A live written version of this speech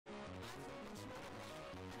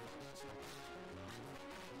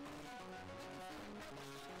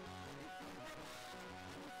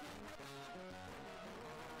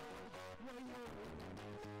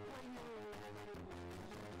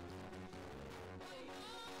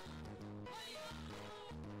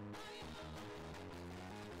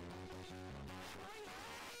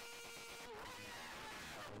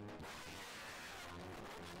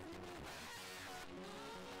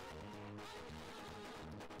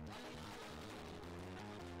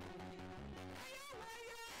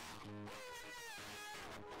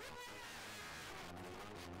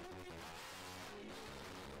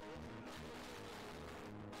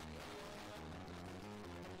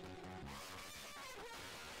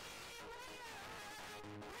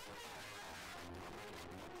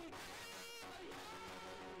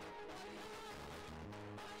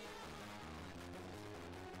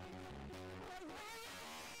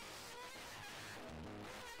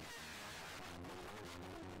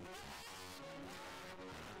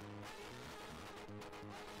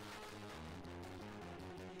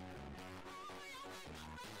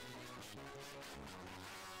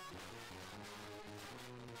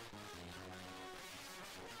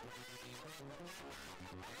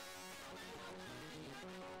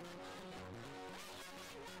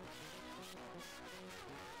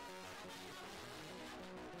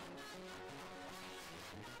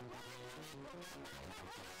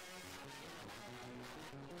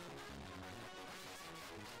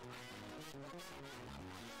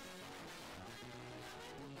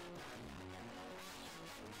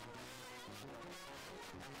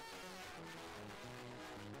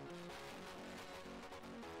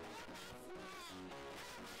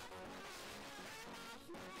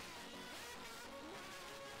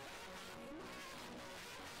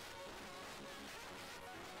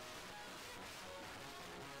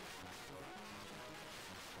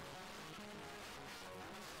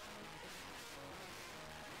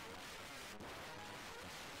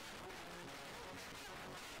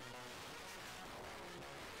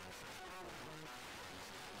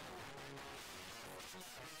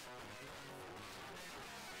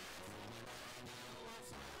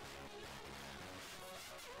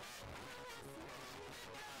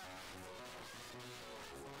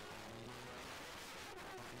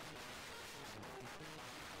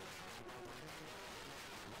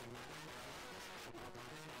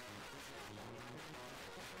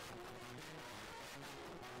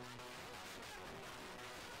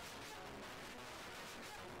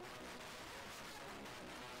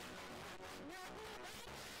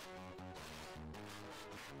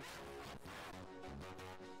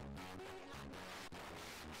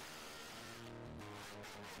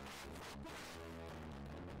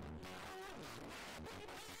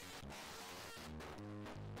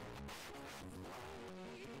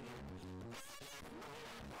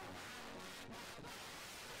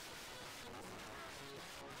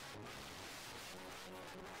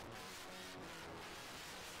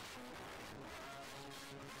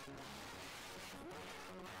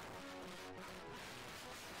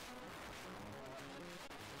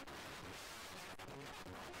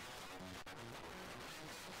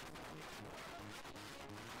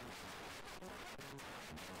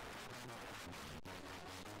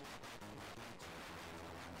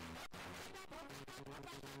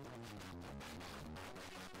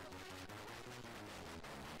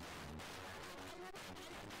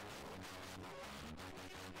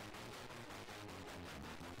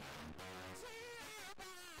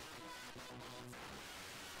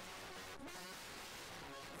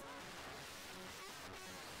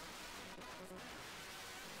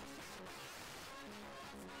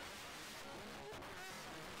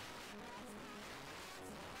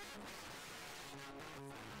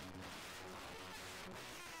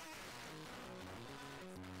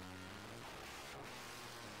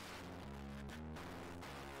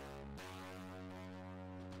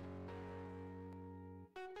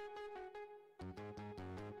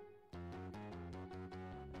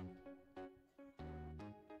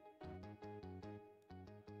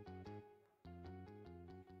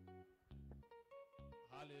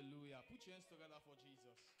Hallelujah. Put your hands together for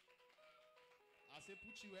Jesus. I say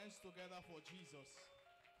put your hands together for Jesus.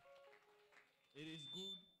 It is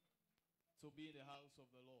good to be in the house of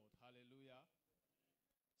the Lord. Hallelujah.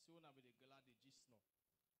 So now be the glad the gist no.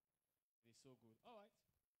 It is so good. All right.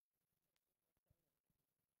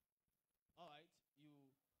 All right.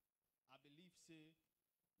 I believe, say,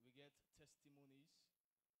 we get testimonies.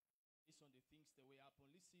 It's on the things that will happen.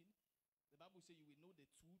 Listen, the Bible says you will know the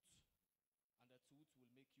truth, and the truth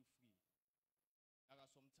will make you free. There are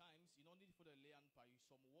sometimes you don't need for the lay and pay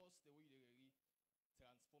some words the way they really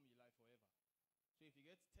transform your life forever. So if you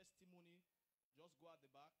get testimony, just go at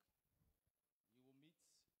the back. You will meet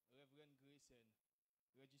Reverend Grace and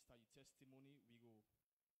register your testimony. We go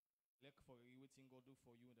look for everything God do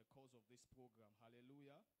for you in the course of this program.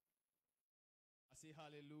 Hallelujah. I say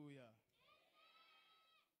hallelujah.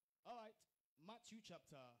 All right. Matthew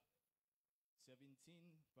chapter 17,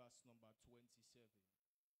 verse number 27.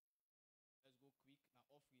 Let's go quick. Now,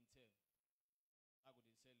 offering 10. I go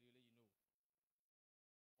to say, really, you know.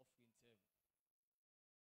 Offering 10.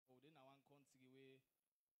 Oh, then I want country where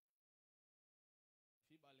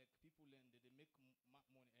people learn that they make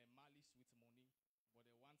malice with money,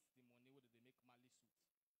 but they want the money where they make malice with.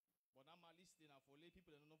 But that malice, they are for lay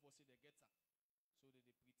people, they don't know for say they get her. So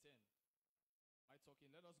they pretend. Am I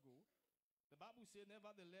talking? Let us go. The Bible says,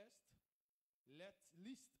 nevertheless, lest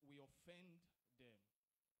we offend them.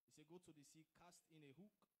 It says, go to the sea, cast in a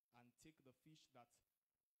hook, and take the fish that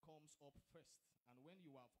comes up first. And when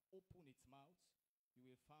you have opened its mouth, you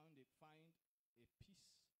will find a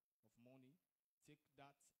piece of money. Take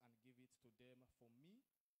that and give it to them for me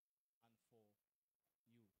and for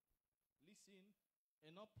you. Listen,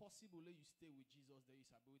 it's not possible that you stay with Jesus, there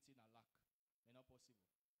is ability and lack. It's not possible.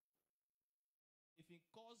 it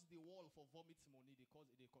cause the wall for vomit money,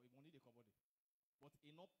 money they cover it. But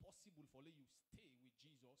it's not possible for you stay with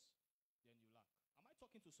Jesus, then you lack. Am I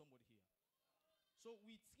talking to somebody here? So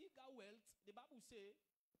with trigger wealth, the Bible say,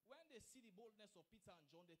 when they see the boldness of Peter and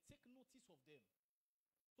John, they take notice of them.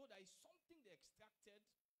 So there is something they extracted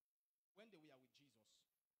when they were with Jesus.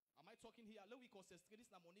 Am I talking here? Let we concentrate. This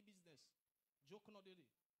is not money business. Joke not there.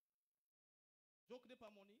 Joke de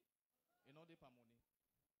pa money, and not de pa money.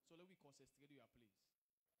 So let we concentrate your place.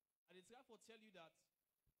 And it's therefore tell you that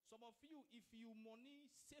some of you, if you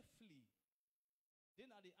money safely,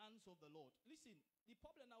 then are the hands of the Lord. Listen, the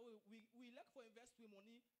problem now we like for invest with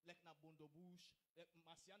money like na Bondo Bush, like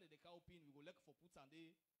Marciane de Kaupin, we go like for put and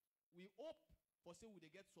they. We hope for say we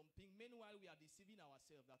they get something. Meanwhile, we are deceiving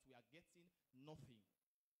ourselves that we are getting nothing.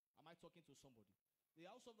 Am I talking to somebody? The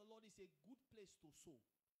house of the Lord is a good place to sow.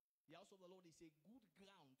 The house of the Lord is a good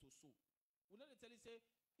ground to sow. We know they tell you say,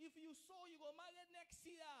 if you sow, you go marry next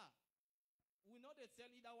year. We know they tell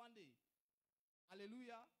you that one day.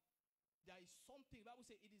 Hallelujah. There is something, the Bible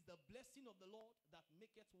says, it is the blessing of the Lord that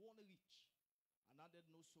maketh one rich, and added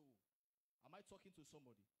no sorrow. Am I talking to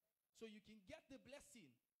somebody? So you can get the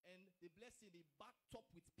blessing, and the blessing is backed up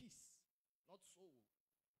with peace, not sorrow.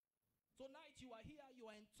 Tonight you are here, you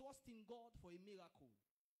are entrusting God for a miracle.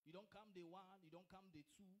 You don't come day 1, you don't come day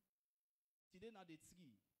 2. Today now day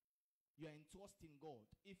 3. You are entrusting God.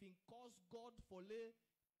 If it cause God for lay,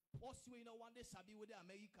 possibly one day sabi with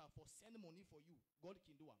America for send money for you, God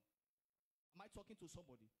can do it. Am I talking to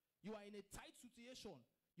somebody? You are in a tight situation.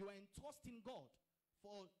 You are entrusting God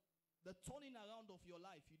for the turning around of your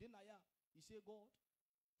life. You didn't hear. You say, God,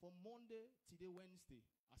 from Monday to the Wednesday,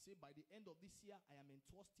 I say by the end of this year, I am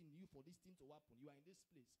entrusting you for this thing to happen. You are in this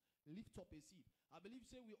place. Lift up a seed. I believe,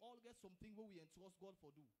 say, we all get something where we entrust God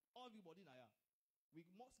for do. Everybody in here. We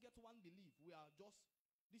must get one belief. We are just,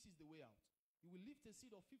 this is the way out. You will lift a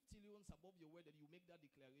seed of 50 leons above your word and you make that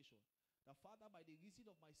declaration. The Father, by the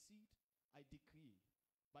reason of my seed, I decree,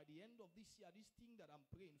 by the end of this year, this thing that I'm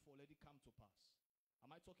praying for, let it come to pass.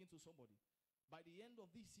 Am I talking to somebody? By the end of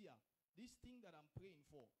this year, this thing that I'm praying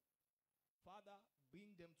for, Father,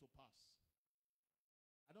 bring them to pass.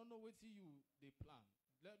 I don't know what you they plan.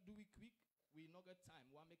 Let do it quick. We not get time.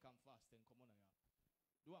 One make them fast and come on here.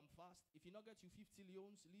 Do them fast. If you not get you 50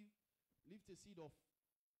 leons, leave the seed of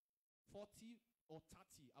 40 or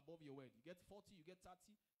 30 above your word. You get 40, you get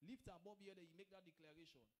 30. Lift above here, then you make that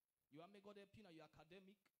declaration. You are make God help you now your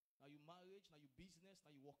academic, now your marriage, now your business,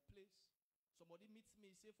 now your workplace. Somebody meets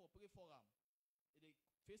me, say for pray for them. They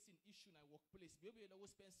facing issue in your workplace. Maybe they will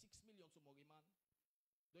spend 6 million tomorrow, man.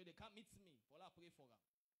 Though they can't meet me, for I pray for them.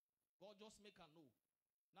 God just make a know.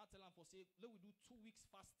 Now tell them for say, let we do 2 weeks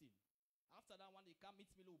fasting. After that one, they can't meet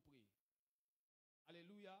me, let we pray.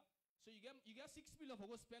 Hallelujah. So you get 6 million for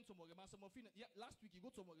go spend tomorrow, man. Some of you, yeah, last week you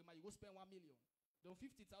go tomorrow, man, you go spend 1 million. Then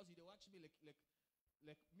 50,000, they watch me like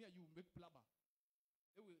me and you make plaba.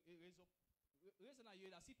 It will raise up. Raise an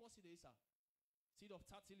idea. See possible there, sir. Seed of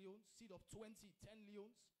 30 leons, seed of 20, 10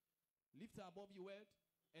 leons. Lift her above your head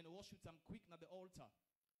and worship them quick at the altar.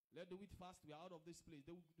 Let's do it fast. We are out of this place.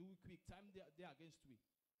 They will do it quick. Time there against we.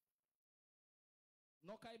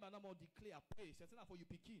 No kai banamo declare pray. Sentena for you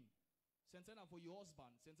picking. Sentena for your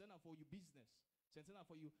husband. Sentena for your business. Sentena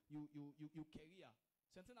for your career.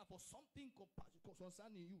 Sentena for something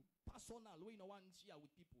concerning you. Personal. Where you know one share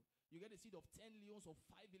with people. You get a seed of 10 leons or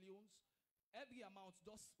 5 leons. Every amount,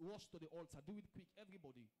 just rush to the altar. Do it quick,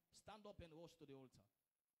 everybody. Stand up and rush to the altar.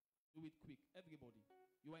 Do it quick, everybody.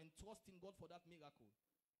 You are entrusting God for that miracle.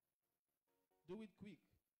 Do it quick.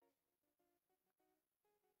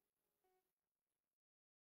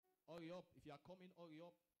 Hurry up. If you are coming, hurry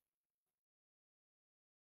up.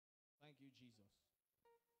 Thank you, Jesus.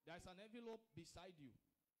 There's an envelope beside you.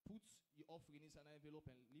 Put your offering in an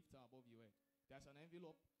envelope and lift it above your head. There's an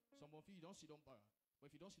envelope. Some of you don't sit on para. But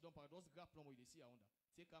if you don't sit down, just grab from where you see around.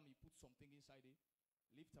 Take them, you put something inside it.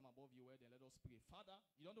 Lift them above your head and let us pray. Father,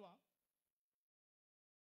 you don't know what?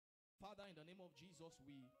 Father, in the name of Jesus,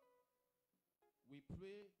 we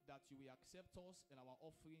pray that you will accept us and our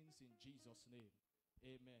offerings in Jesus' name.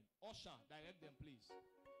 Amen. Usher, direct them, please.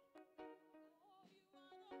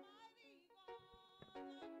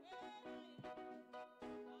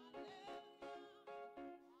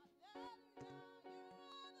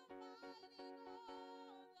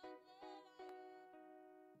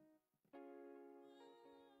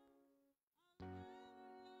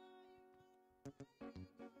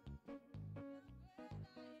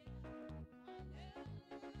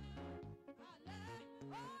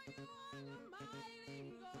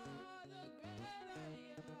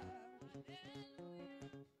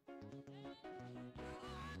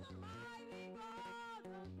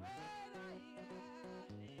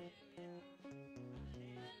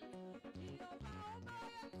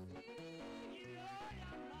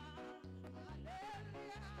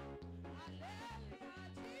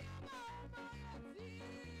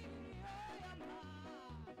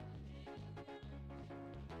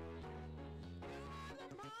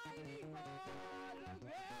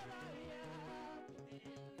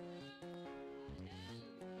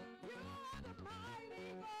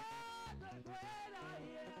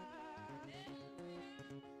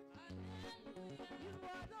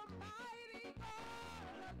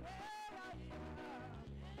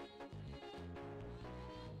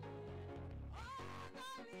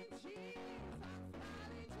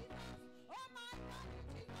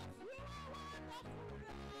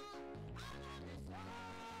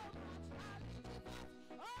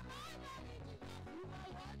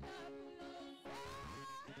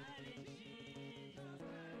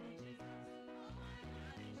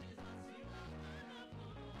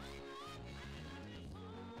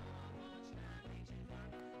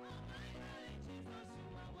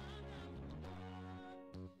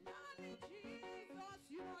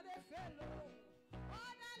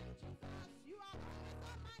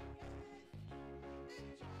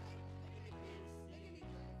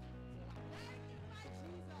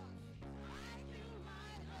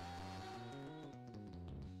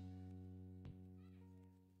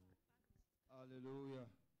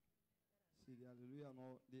 hallelujah,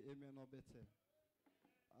 no, the amen no better.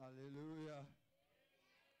 Hallelujah.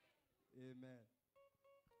 Amen.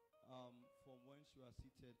 From whence you are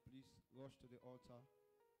seated, please rush to the altar.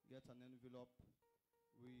 Get an envelope.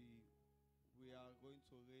 We are going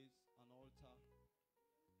to raise an altar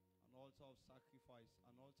of sacrifice.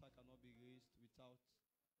 An altar cannot be raised without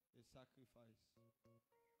a sacrifice.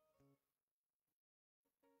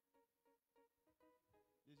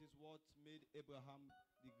 This is what made Abraham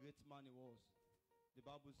the great man he was. The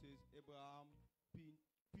Bible says Abraham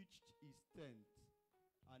pitched his tent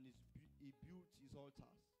and he built his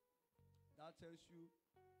altars. That tells you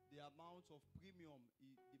the amount of premium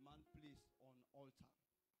the man placed on altar.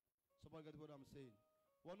 Somebody get what I'm saying?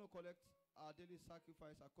 Want to collect our daily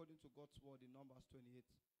sacrifice according to God's word in Numbers 28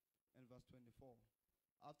 and verse 24.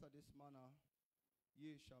 After this manner,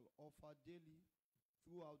 ye shall offer daily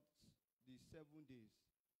throughout the 7 days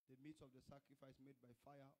the meat of the sacrifice made by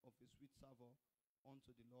fire of a sweet savour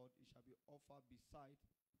unto the Lord. It shall be offered beside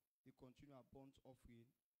the continual burnt offering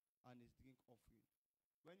and his drink offering.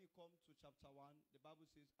 When you come to chapter 1, the Bible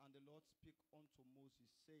says, and the Lord spake unto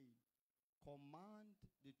Moses, saying, command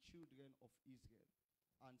the children of Israel,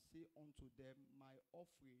 and say unto them, my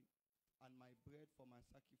offering and my bread for my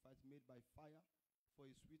sacrifice made by fire for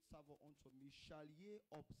a sweet savour unto me shall ye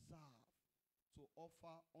observe to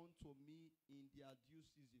offer unto me in their due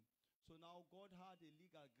season. So now God had a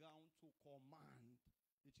legal ground to command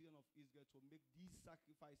the children of Israel to make these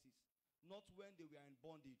sacrifices, not when they were in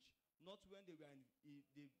bondage, not when they were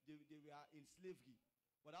in slavery,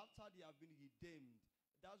 but after they have been redeemed.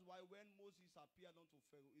 That's why when Moses appeared unto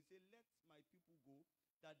Pharaoh, he said, let my people go,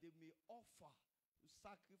 that they may offer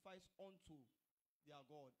sacrifice unto their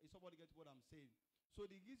God. Is somebody get what I'm saying? So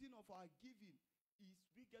the reason of our giving is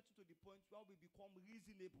we get to the point where we become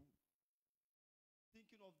reasonable,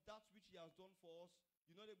 thinking of that which he has done for us.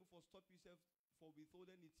 You're not able to stop yourself for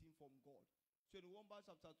withholding anything from God. So in Romans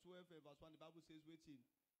chapter 12 verse 1, the Bible says, waiting.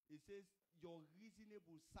 It says, your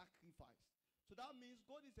reasonable sacrifice. So that means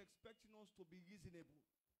God is expecting us to be reasonable.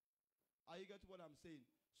 Are you getting what I'm saying?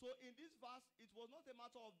 So in this verse, it was not a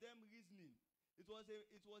matter of them reasoning. It was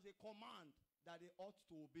a command that they ought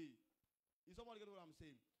to obey. Is somebody getting what I'm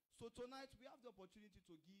saying? So tonight we have the opportunity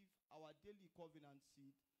to give our daily covenant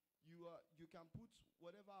seed. You can put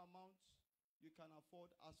whatever amount you can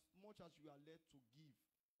afford, as much as you are led to give.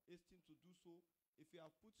 Esteem to do so. If you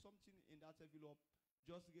have put something in that envelope,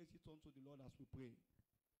 just raise it unto the Lord as we pray.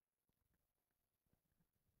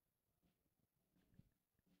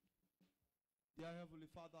 Dear Heavenly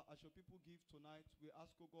Father, as your people give tonight, we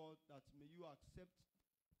ask, O God, that may you accept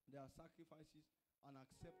their sacrifices and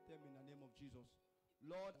accept them in the name of Jesus.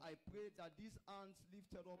 Lord, I pray that these hands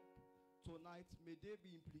lifted up tonight, may they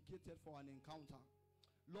be implicated for an encounter.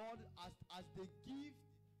 Lord, as they give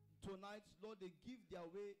tonight, Lord, they give their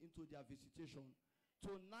way into their visitation.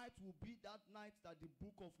 Tonight will be that night that the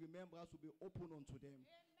book of remembrance will be opened unto them.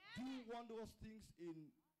 Amen. Do wondrous things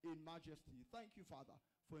in majesty. Thank you, Father,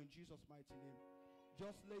 for in Jesus' mighty name.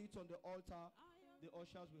 Just lay it on the altar. The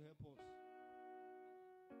ushers will help us.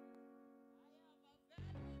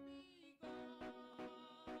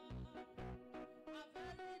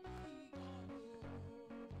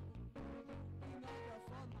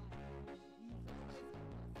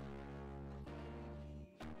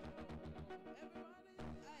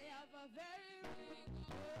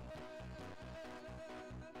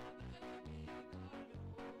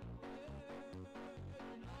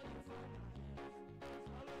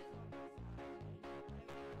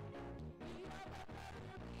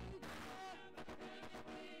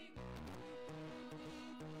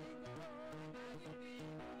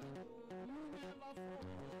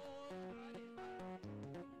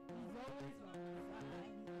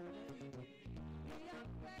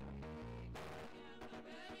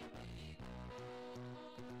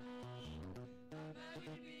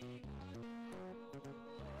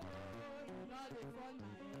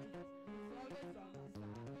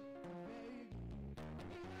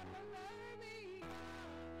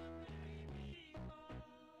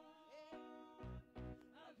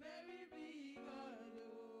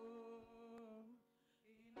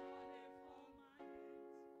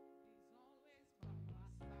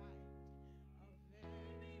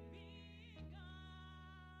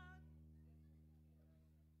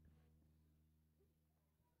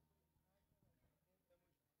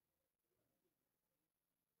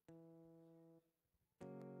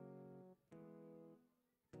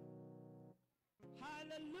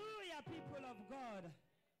 Hallelujah, people of God.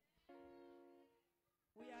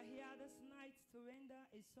 We are here this night to render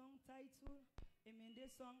a song titled,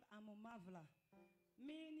 this song, I'm a Marveler.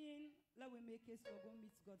 Meaning, let we make it so go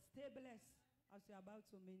meet God. Stay blessed as you're about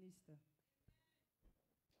to minister.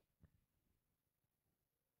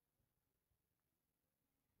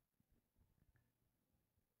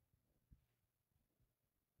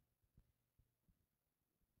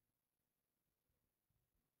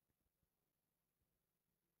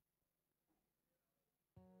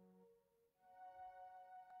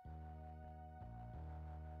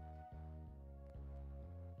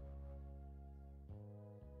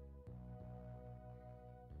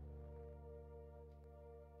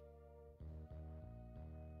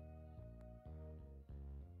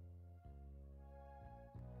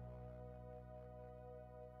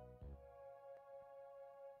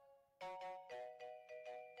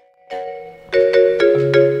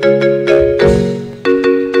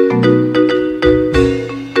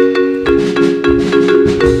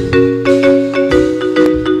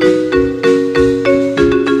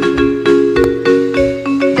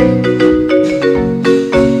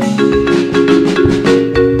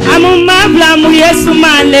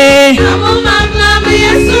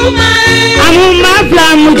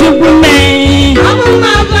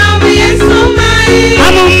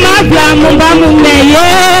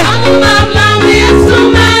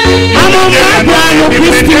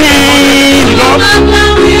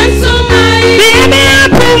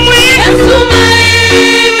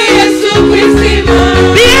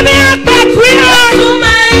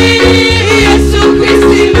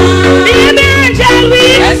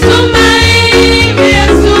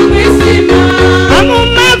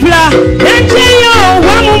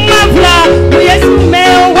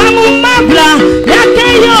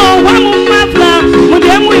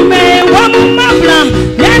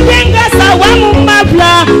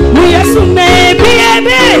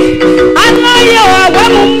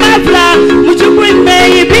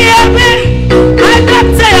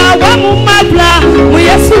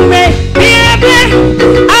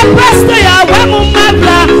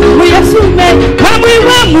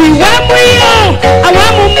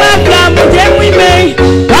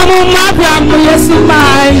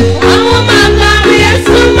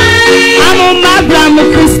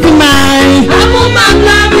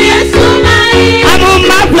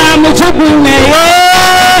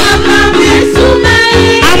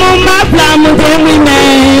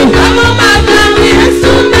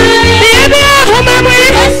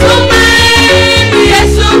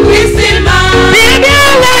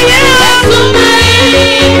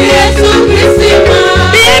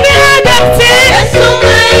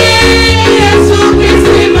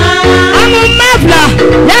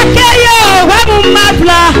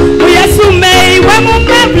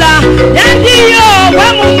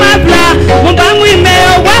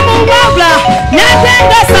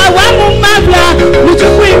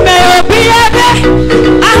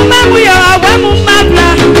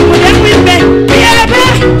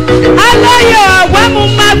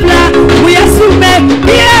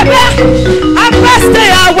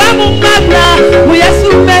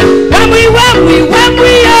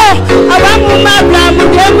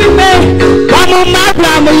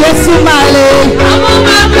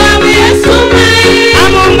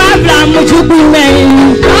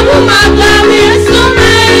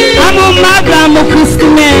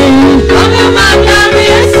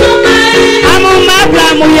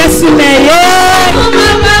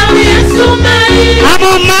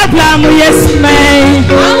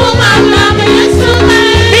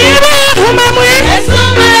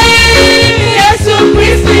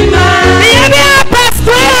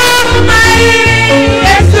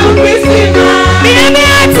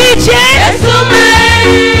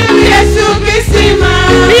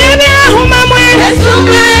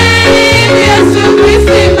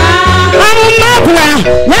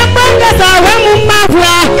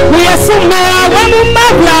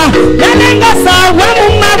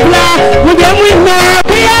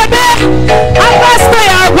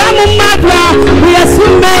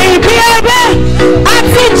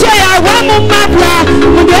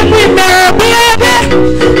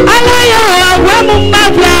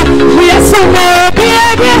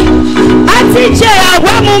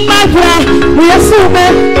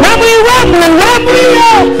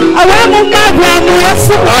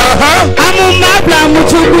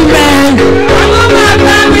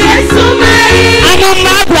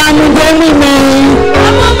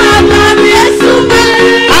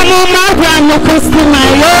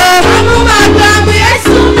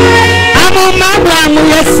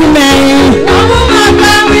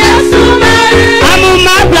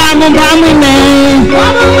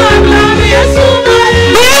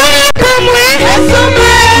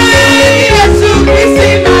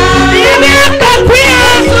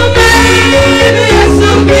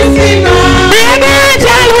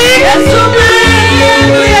 Yes,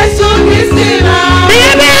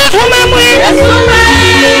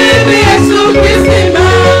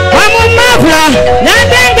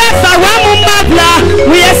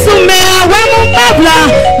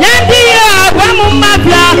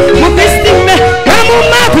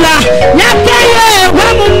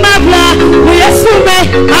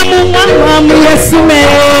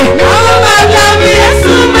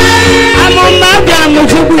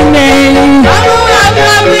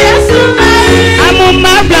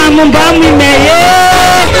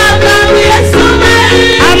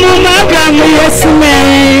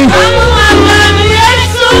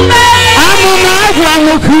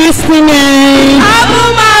 we singing?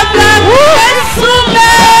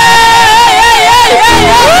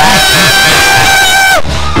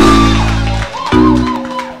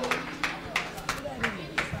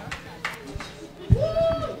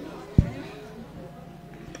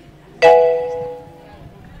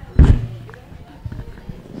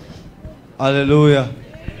 Hallelujah.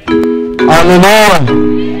 Hallelujah.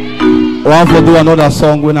 One for do another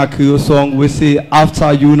song when I create song. We say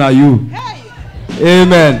after you na you.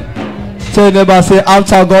 Amen. Tell your neighbor, say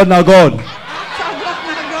after God na God.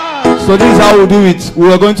 So this is how we do it.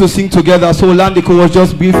 We are going to sing together. So land the chorus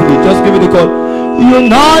just briefly. Just give me the chord. You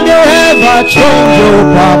know they ever change your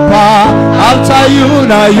papa. After you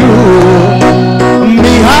na you.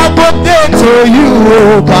 Me have what they to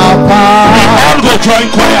you, Papa. We all go join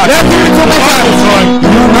choir. Let's do it together.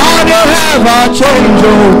 You know they ever change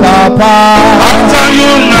your Papa. After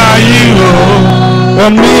you now you.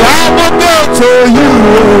 And me have what they to you,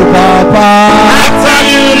 Papa. After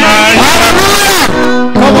you now you. Hallelujah.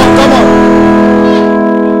 Come on, come on.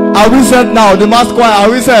 Are we set now? The mass choir, are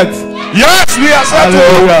we set? Yes, we are set.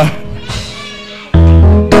 Hallelujah.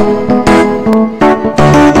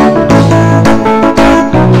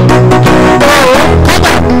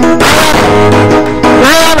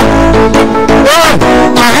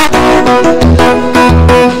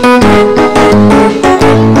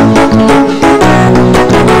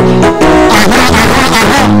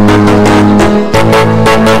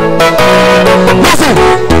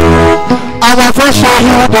 Show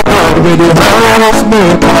you the God with the hearts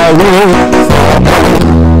make my way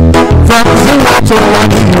from zero to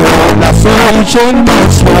 1 year. That's why you change my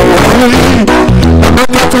story.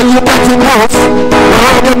 Look at you got it off.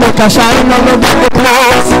 Now you make a shine on the back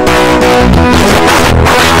place.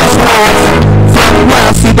 From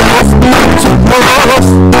where see the hospital to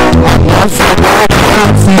cross. I'm not so bad, I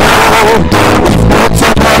can't see how. If not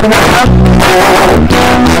so bad, I have no.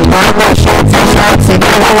 I'm not my shots in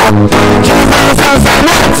Jesus has a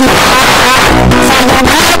lot to do. So you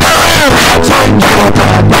never ever change your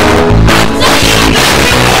papa. So you never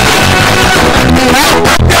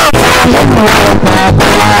ever change your papa.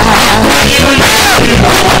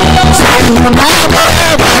 So you never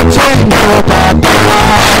ever change your papa.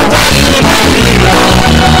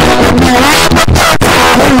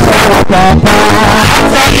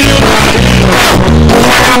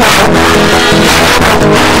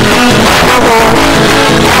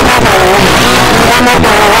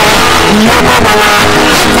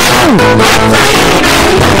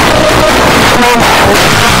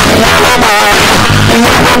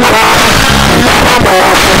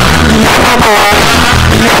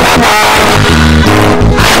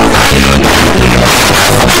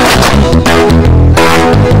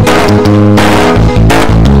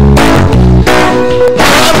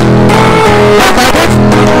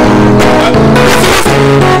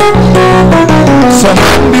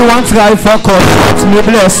 Try for comfort, me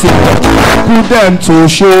blessing, put them to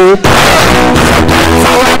shame.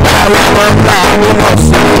 So I tap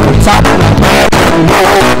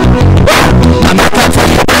I'm not touching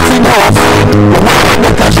you getting off. You want to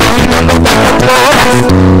make a shine on the back clothes.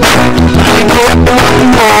 I know one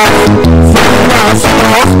more. So now some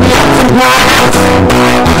hospital to walk.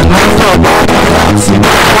 I know for God my heart's in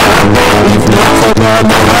if not for God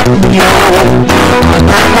my heart me on.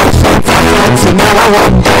 I know something not to know.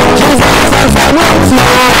 Jesus has a lot to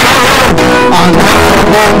know. I know for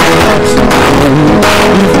God my heart's in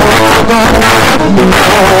if not for God my heart me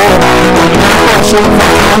on. I know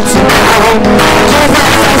something not to know. Jesus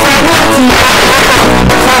has a lot to know.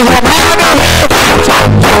 So you never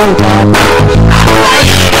change your papa.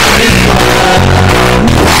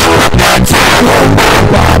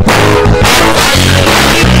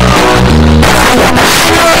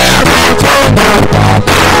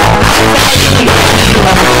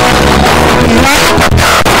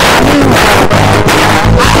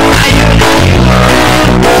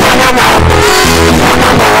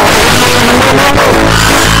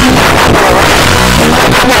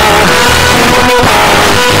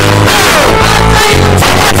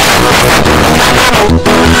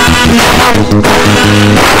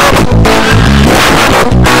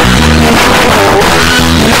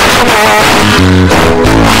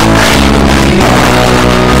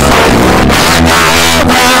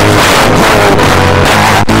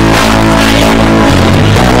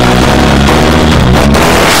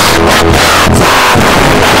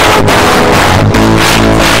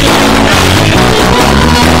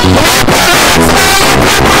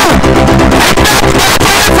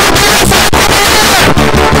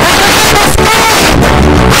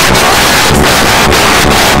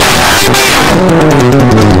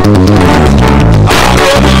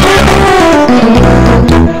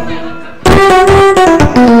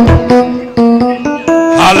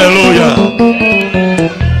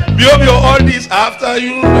 After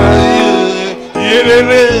you,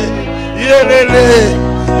 yelele,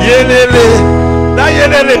 that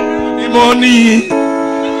yelele, the money.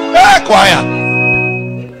 Hey, choir.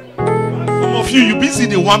 Some of you busy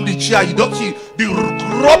they warm the chair. You don't see the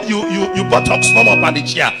rub you buttocks come up on the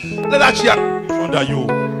chair. Let that chair under you.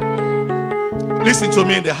 Listen to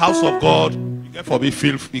me, in the house of God, you get for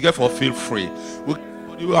feel free.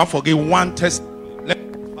 You will forget one test. Let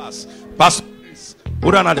me pass. Please.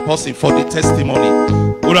 Hold on at the person for the testimony.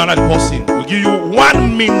 Hold on at the person. We'll give you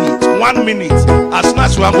 1 minute. 1 minute. As soon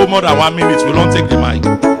as we go more than 1 minute, we don't take the mic.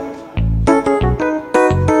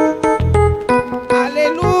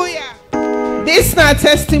 Hallelujah. This is not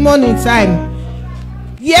testimony time.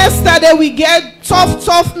 Yesterday we get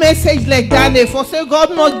tough message like that. They for say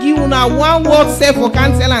God not give una one word say for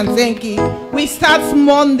cancel and thank you. We start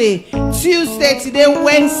Monday, Tuesday, today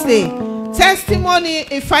Wednesday. Testimony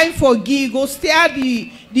if I forgive, go stare the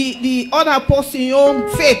other person your own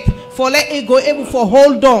faith for let it go able for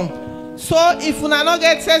hold on. So if we not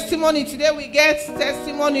get testimony today, we get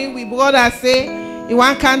testimony. We brother say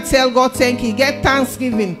one can't tell God thank you. Get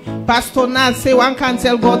Thanksgiving. Pastor Naz say one can't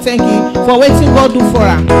tell God thank you for waiting God do for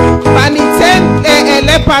her. And the 10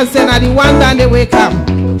 lepers then are the one that they wake up.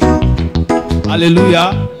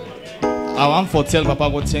 Hallelujah. I want to tell Papa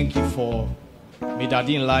God thank you for my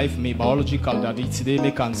daddy in life, my biological daddy. Today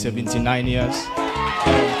make him 79 years.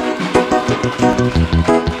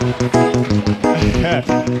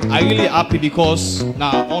 I really happy because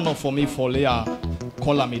now honor for me for Leah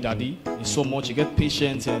call me daddy. It's so much. You get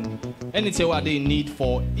patient and anything what they need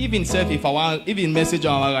for even self if I want even message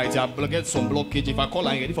on right, I get some blockage. If I call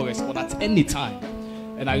and ready for respond at any time.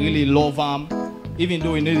 And I really love him. Even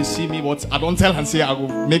though he need to see me, but I don't tell and say I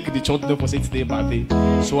will make the church know for say today birthday.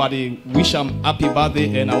 So I wish him happy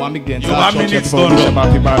birthday and I want to make the entire church wish him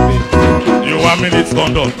happy birthday. You 1 minute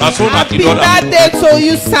done. That's all happy birthday to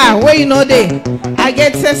you, sir. Where you know they? I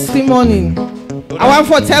get testimony. I want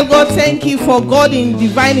to tell God thank you for God in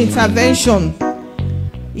divine intervention.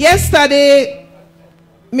 Yesterday,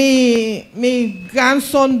 me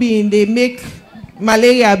grandson they make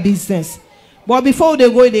malaria business. But before they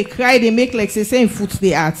go, they cry, they make like say saying foot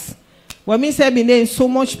they ask. But me said me in so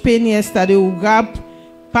much pain yesterday, we grab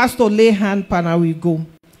pastor lay hand and we go.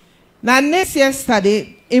 Now next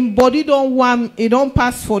yesterday, in body don't want it don't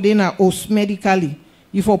pass for the na os medically.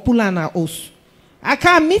 You for pull an os. I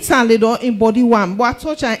can't meet and they don't in body one, but I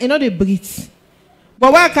touch and you know they breathe.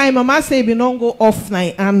 But why can't mama say we don't go off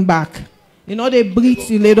my hand back? You know they breathe,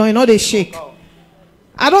 you know they shake.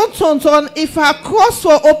 I don't turn if I cross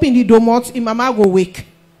or open the door, mama go wake.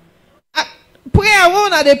 Prayer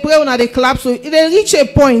when they pray when they clap, so if they reach a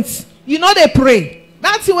point, you know they pray.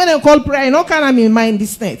 That's when they call prayer. You know kind of in mind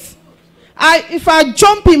this net. If I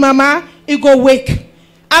jump in mama, it go wake.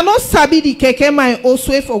 I know sabi the keke my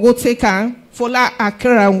also for go take her for la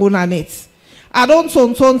akera and go na net. I don't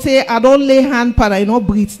turn say I don't lay hand pan I no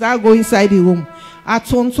breathe. That go inside the room. I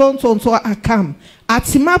turn I come. I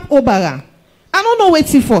team up obara. I don't know what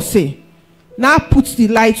for say. Now put the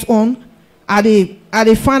lights on. At the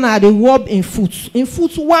fan, at the rub in foot. In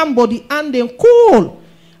foot one body and then cool.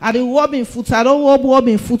 At the rub in foot. I don't rub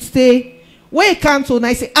in foot stay. Where can't so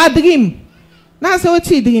I say I dream. Now I say what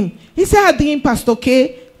he dream. He said I dream Pastor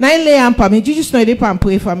K. Now I lay and me. You just know they can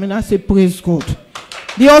pray for me. Now I say praise God.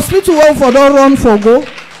 The hospital won't for don't run for go.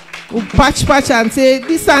 We patch and say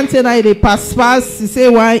this antenna they pass. He say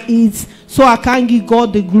why eat. So I can give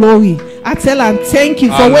God the glory. I tell and thank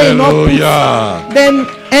you for where you not put then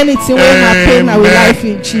anything when I pay my life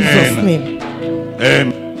in Jesus' name.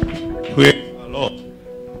 Praise the Lord.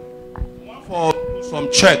 For some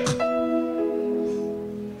check.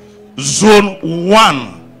 Zone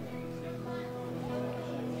 1.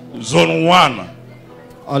 Zone 1.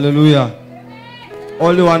 Hallelujah.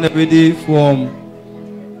 Only one ready from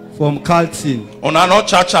Carlton. On our not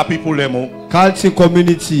church people lemo. Carlton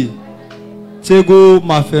community. Tego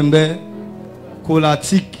Mafembe,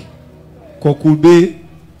 Kolatik, Kokube,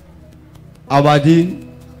 Abadin,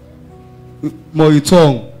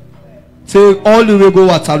 Moritong. Take all the way go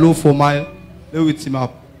Waterloo for mile. Let we team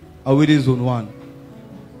up. Away the zone 1.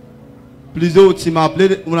 Please do team up.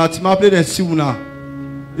 When I team up, let them see una.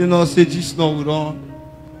 You know, say just now we don't.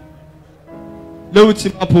 Let we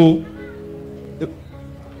team up.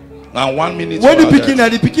 Now 1 minute. When the picking,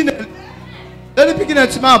 let the picking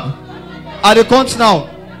team up. At the count now.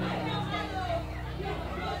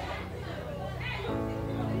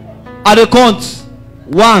 At the count.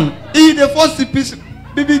 1. In the first piece,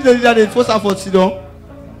 maybe the first half of Sidon.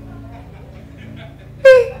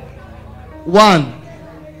 1,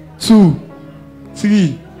 2,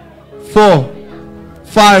 3, 4,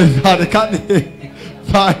 5. At the count.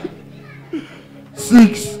 5,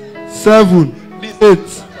 6, 7,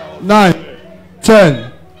 8, 9,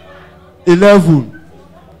 10, 11.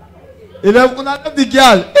 11. Una left the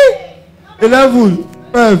girl. 11,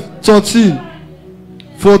 12, 13,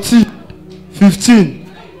 14, 15,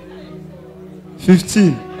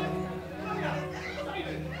 15,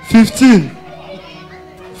 15,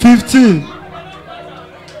 15.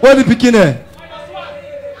 Where the beginning?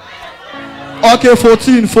 Okay,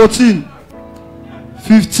 14, 14,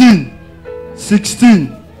 15,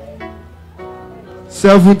 16,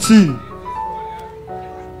 17,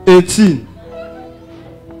 18,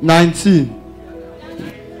 19.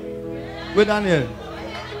 Wait, Daniel.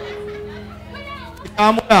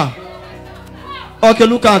 Kamara. Okay,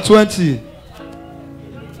 look at 20.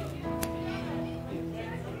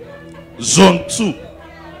 Zone 2.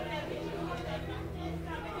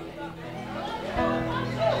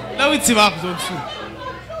 Let me team up zone 2.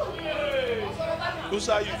 Who's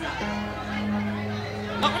are you?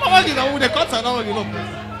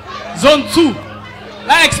 Zone 2.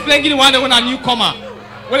 Like explain the one when a newcomer.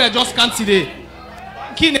 When they just can't see the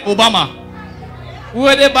King Obama.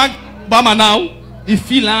 Where they back Obama now? The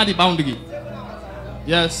field and the boundary.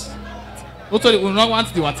 Yes. Also, they will not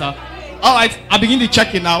want the water. Alright, I begin the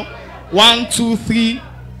checking now. 1, 2, 3,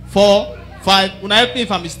 4, 5. When I help me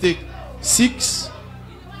if I mistake. 6,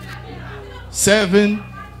 7,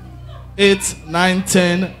 8, 9,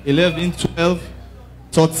 10, 11, 12,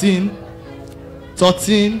 13,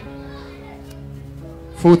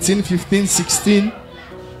 14, 15, 16,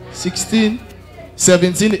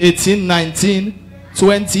 17, 18, 19,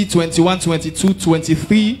 20, 21, 22,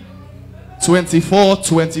 23, 24,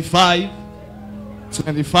 25,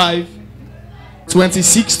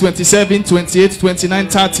 26, 27, 28, 29,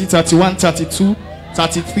 30, 31, 32,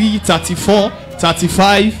 33, 34,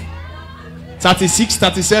 35, 36,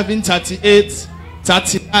 37, 38,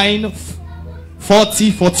 39,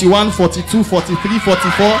 40, 41, 42, 43,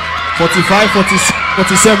 44, 45, 46,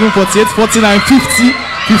 47, 48, 49, 50,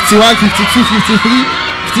 51, 52, 53,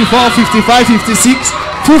 54, 55, 56,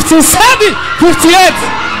 57, 58.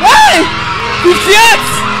 Hey! 58!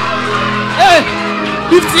 Hey!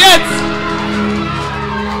 58!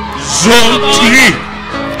 Zone 3.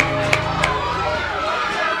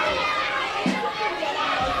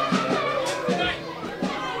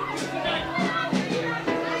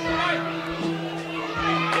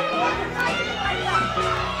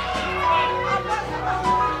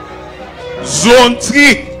 Zone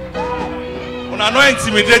 3. Una no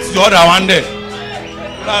intimidate the other one there.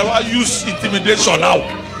 Una use intimidation now.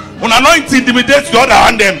 Una no intimidate the other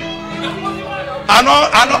one them. I know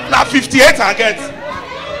now 58 I get.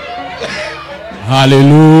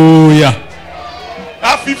 Hallelujah.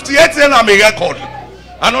 Now 58 then I'm a record.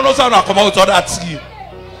 I don't know how to come out of that team.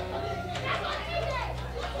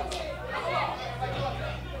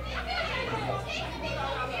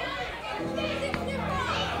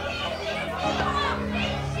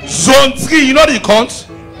 Zone 3, you know the count?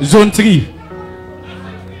 Zone 3.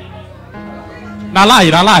 Na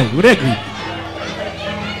lie. We agree.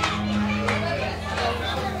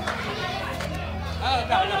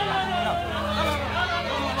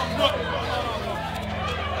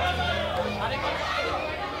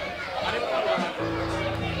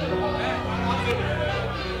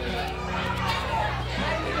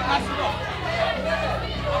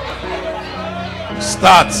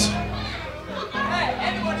 Start.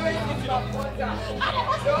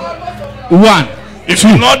 1. If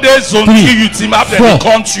you know the zone 3, you team up then they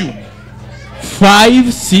count you.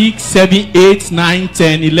 5, 6, 7, 8, 9,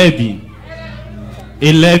 10, 11.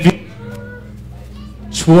 11,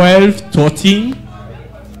 12, 13,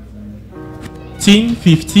 14,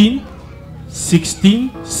 15,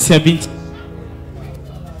 16, 17,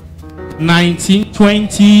 19,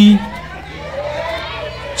 20,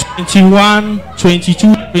 21,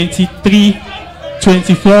 22, 23,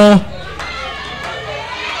 24,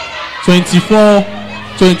 24,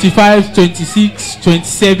 25, 26,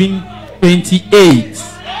 27, 28.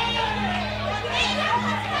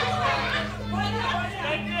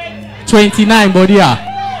 29, Bodia.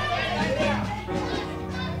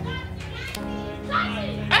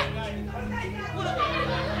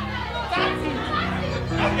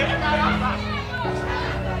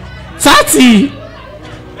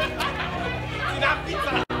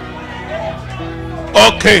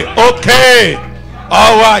 Okay.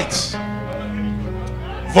 All right.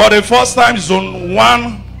 For the first time, zone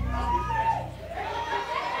 1.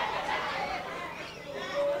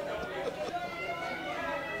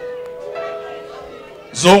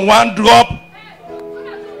 Zone 1 drop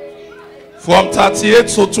from 38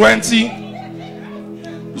 to 20.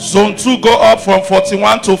 Zone 2 go up from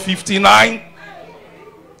 41 to 59.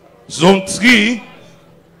 Zone 3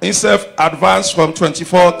 instead advance from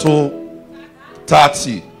 24 to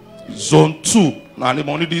 30. Zone 2. Now the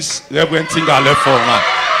money this reverend thing I left for now.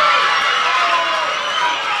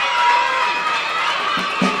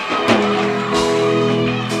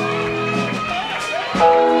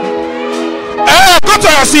 Hey, go to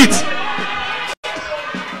your seat.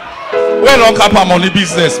 We don't cap our money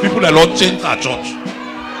business. People that don't change our church.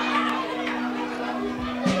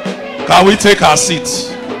 Can we take our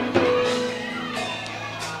seats?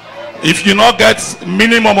 If you not get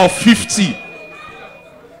minimum of 50,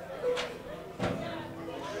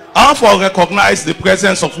 I for recognize the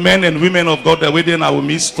presence of men and women of God that within our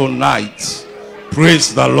midst tonight.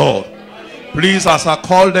 Praise the Lord. Please, as I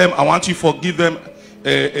call them, I want you to give them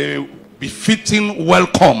a befitting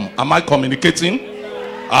welcome. Am I communicating?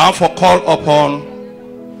 I have for call upon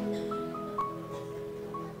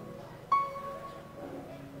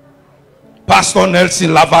Pastor Nelson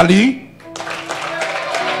Lavalley,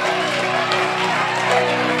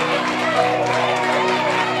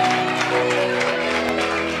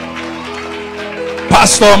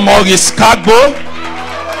 Pastor Maurice Kagbo,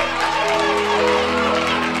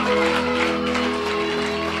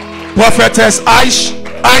 Prophetess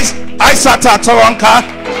Aisata Toronka,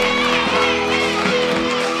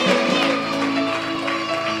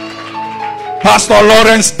 Pastor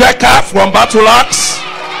Lawrence Decker from Battle Axe,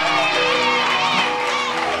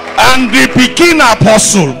 and the Pekin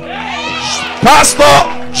Apostle, Pastor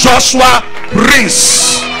Joshua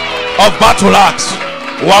Prince of Battle Axe.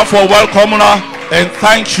 One for welcoming her and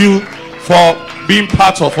thank you for being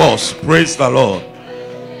part of us. Praise the Lord.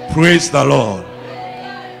 Praise the Lord.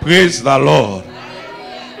 Praise the Lord.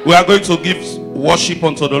 We are going to give worship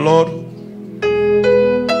unto the Lord.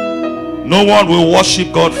 No one will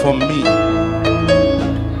worship God for me.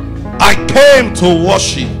 I came to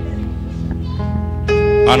worship,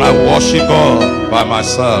 and I worship God by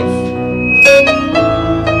myself.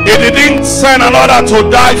 He didn't send another to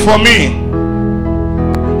die for me.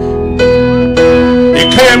 He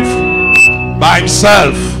came by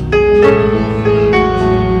himself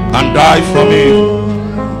and died for me.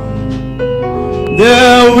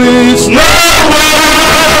 There is no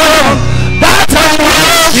one that can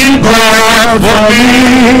worship God for me.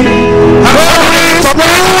 There is no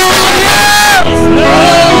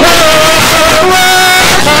one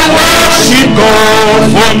can worship God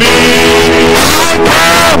for me.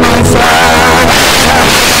 I myself.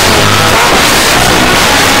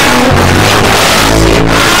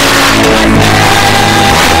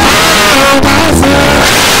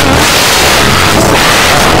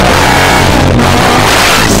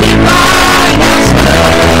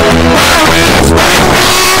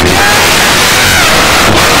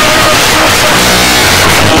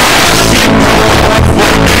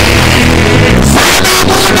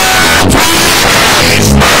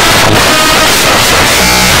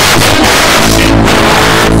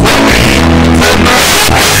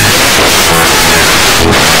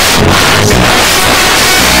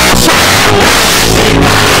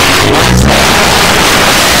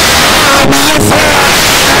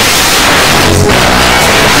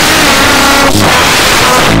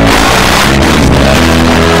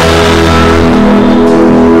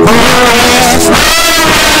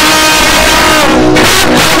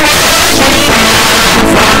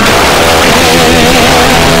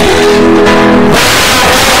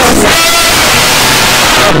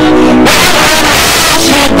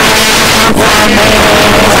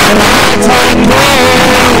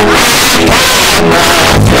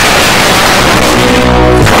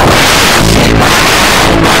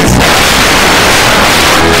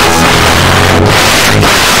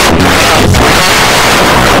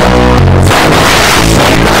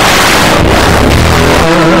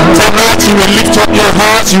 You will lift up your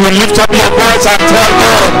hearts, you will lift up your voice and tell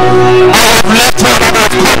God, I have left home and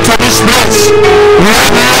I've come to this place.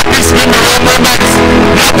 Let this be my moment.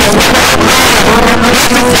 Let this be my prayer.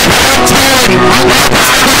 Let this be my time. Let this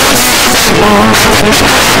be my season. 1 minute.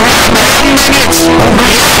 Yes.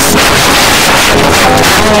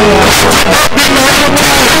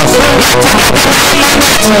 Let it be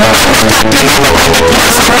my time. Let it be my moment. Let it be my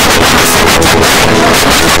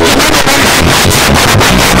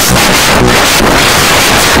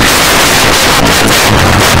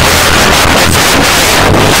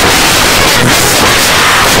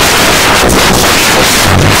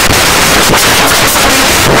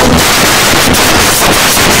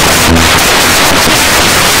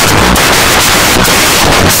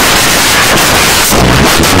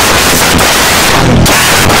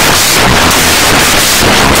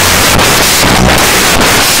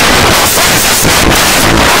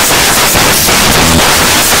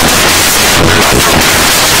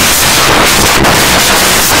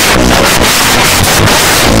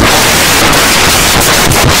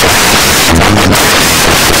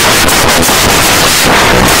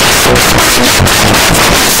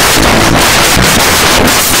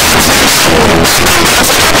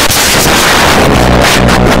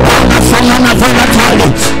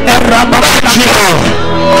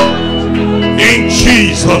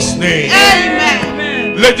Jesus' name.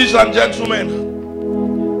 Amen. Ladies and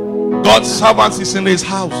gentlemen, God's servant is in his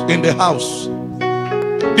house, in the house.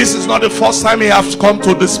 This is not the first time he has come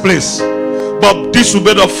to this place, but this will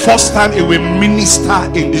be the first time he will minister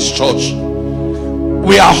in this church.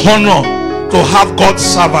 We are honored to have God's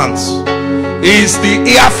servants. He is the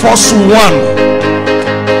Air Force One.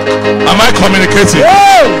 Am I communicating?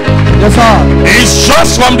 Yes, sir. He's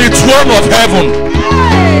just from the throne of heaven,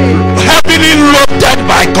 heavily loaded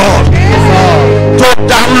by God to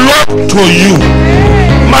download to you.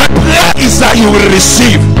 My prayer is that you will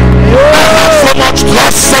receive. I have so much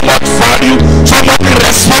trust, so much value, so much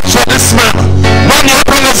respect for this man. When you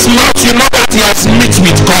open his mouth, you know that he has met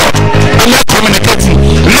with God. I'm not communicating.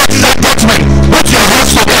 Ladies and gentlemen, put your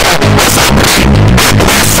hands together as I pray. I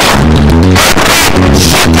pray, sir. I pray.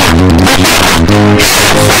 Siaka, Kamara,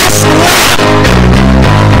 first one.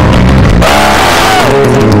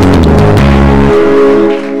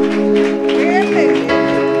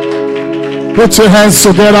 Put your hands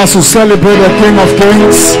together to celebrate the King of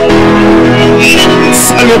Kings.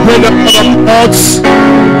 Celebrate the Lord of Lords,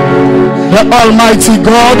 the Almighty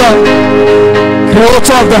God,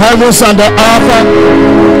 creator of the heavens and the earth.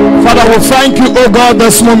 Father, we thank you, oh God,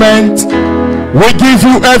 this moment. We give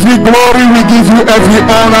you every glory, we give you every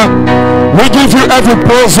honor, we give you every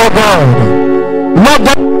praise, oh God. Lord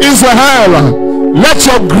God, Israel, let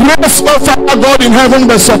your grace, oh Father God in heaven,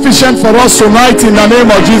 be sufficient for us tonight in the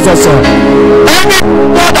name of Jesus. Any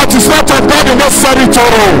God that is not of God in this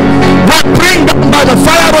territory, we bring them by the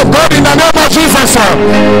fire of God in the name of Jesus.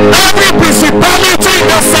 Every principality in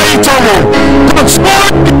this territory, control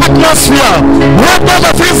the atmosphere,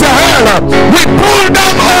 whatever of Israel, we pull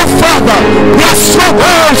down, oh Father, your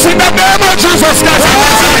strongholds in the name of Jesus Christ.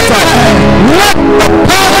 Let the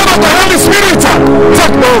power of the Holy Spirit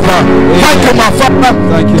take over. Thank you, my Father.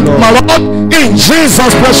 Thank you, Lord. My Lord, in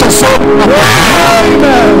Jesus' precious name.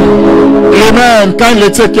 Amen. Amen. Kindly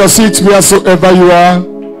take your seats wheresoever you are.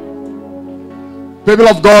 People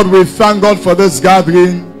of God, we thank God for this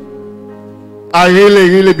gathering. I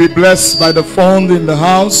really be blessed by the fund in the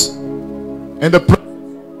house and the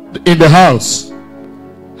in the house.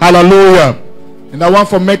 Hallelujah. And I want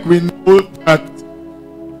to make we know that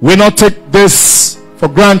we not take this for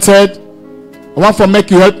granted. I want to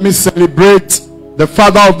make you help me celebrate the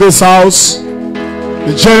father of this house,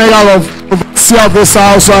 the general of overseer of this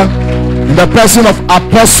house, in the person of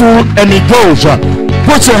Apostle Emik.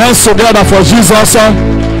 Put your hands together for Jesus.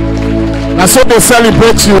 And so they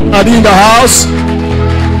celebrate you in the house.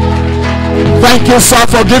 Thank you, sir,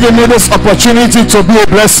 for giving me this opportunity to be a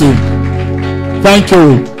blessing. Thank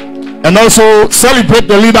you. And also celebrate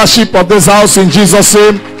the leadership of this house in Jesus'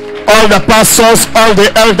 name. All the pastors, all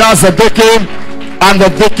the elders, the deacon, and the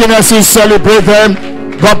deaconesses, celebrate them.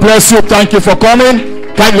 God bless you. Thank you for coming.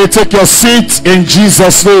 Kindly take your seat in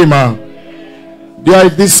Jesus' name. There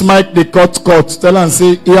is this mic they cut. Tell and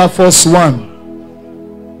say Air Force One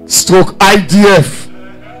stroke IDF.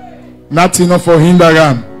 Not enough for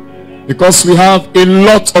Hindaram, because we have a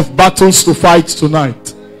lot of battles to fight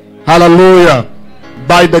tonight. Hallelujah.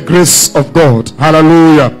 By the grace of God.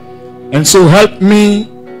 Hallelujah. And so help me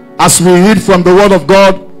as we read from the word of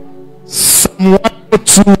God, Psalm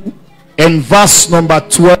 102 and verse number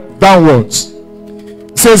 12 downwards.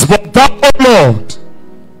 It says, but thou, O Lord,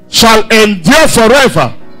 shall endure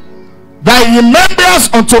forever. Thy remembrance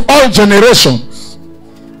unto all generations.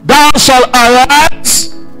 Thou shalt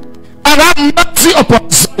arise and have mercy upon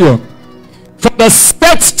Zion, for the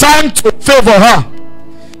set time to favor her.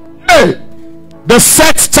 Hey, the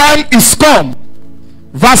set time is come.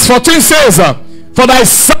 Verse 14 says, for thy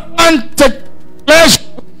servant take pleasure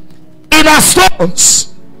in her stones,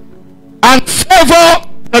 and favor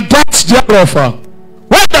the gates thereof.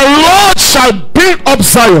 When the Lord shall build up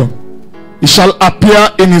Zion, he shall appear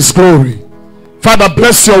in his glory. Father,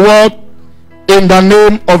 bless your word in the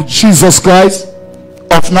name of Jesus Christ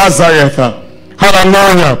of Nazareth.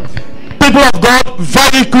 Hallelujah. People of God,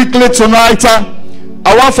 very quickly tonight,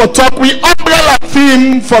 I want to talk with umbrella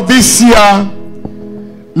theme for this year.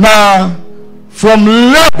 Now, from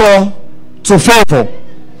labor to favor.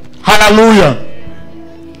 Hallelujah.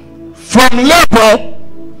 From labor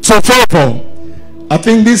to favor. I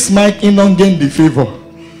think this mic in don't gain the favor.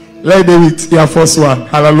 Let it Air Force One.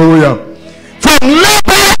 Hallelujah. From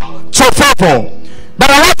labor to favor. But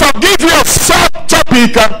I want to give you a short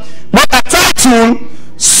topic with the title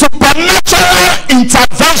Supernatural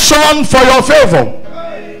Intervention for Your Favor.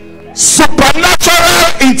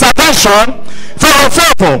 Supernatural intervention for your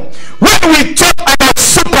favor. When we talk about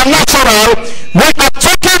supernatural, we are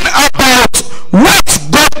talking about what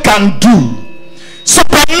God can do.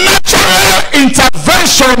 Supernatural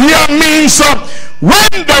intervention is when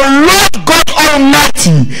the Lord God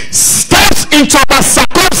Almighty steps into the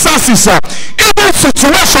circumstances, even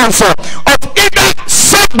situations of either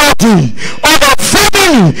somebody or a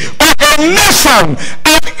family or a nation,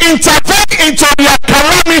 and intervene into their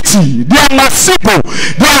calamity, their masibo,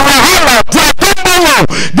 their wahala, their bambolo,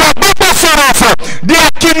 their bambosoro, their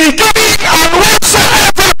kinigini, and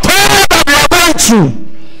whatsoever power that they are going through.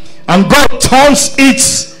 And God turns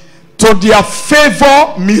it to their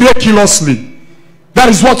favor miraculously. That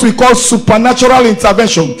is what we call supernatural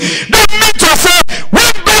intervention. That means to say, when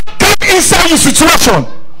God came inside your situation,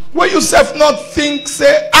 where you self not think,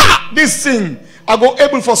 say, this thing, I go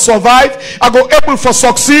able for survive, I go able for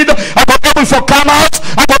succeed, I go able for come out,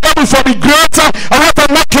 I go able for be greater, I want to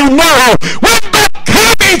make you know. When God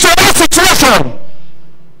came into that situation,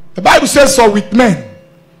 the Bible says, so with men,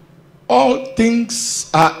 all things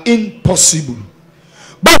are impossible.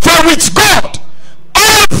 But for with God,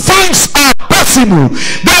 all things are possible.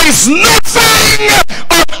 There is nothing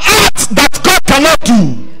on earth that God cannot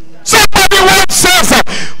do. Somebody once says,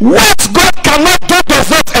 what God cannot do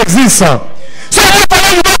does not exist. So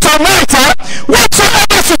whatever you do tonight,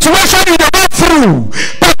 whatsoever situation you go through,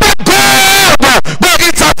 Papa God will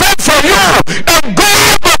intervene for you, and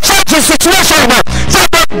God will change the situation for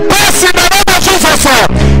the best in the name of Jesus.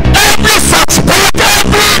 Every setback,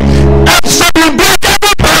 every stumbling block,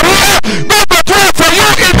 every barrier, God will do it for you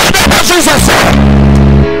in the name of Jesus.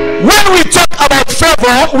 When we talk about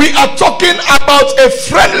favor, we are talking about a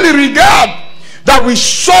friendly regard that we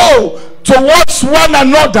show towards one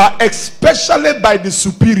another, especially by the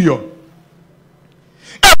superior.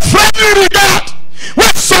 A friendly regard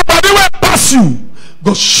when somebody will pass you,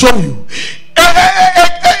 go show you.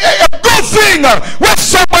 A good thing when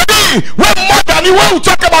somebody will more than you. When we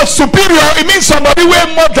talk about superior, it means somebody will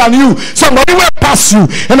more than you, somebody will pass you.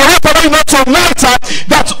 And I want to let you know tonight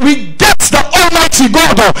that we get the Almighty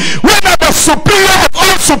God. We are the superior of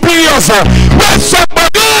all superiors. When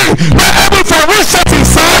somebody will able to reset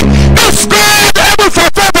inside, it's God able to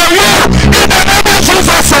favor you in the name of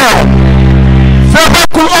Jesus. Favor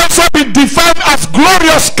could also be defined as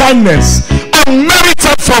glorious kindness,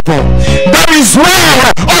 unmerited favor. That is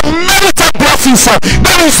where unmerited blessings.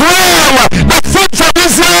 That is where the fruit of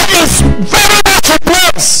Israel is very much in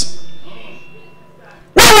place.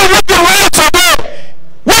 When we look around today,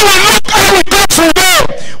 when we look how we go today,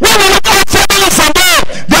 when we look how families are there,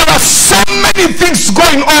 there are so many things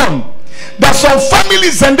going on. There's some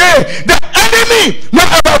families and the enemy not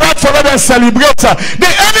ever right for them to celebrate. The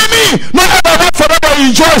enemy not ever right for them to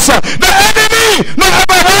rejoice. The enemy not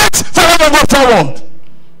ever right for them to go forward.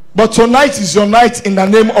 But tonight is your night in the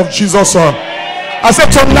name of Jesus. I said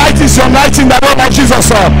tonight is your night in the name of Jesus.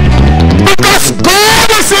 Because God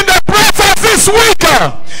is in the process this week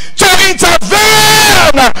to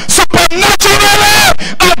intervene supernaturally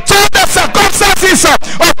and turn the circumstances of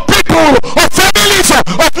people, of families,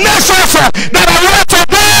 of nations that are here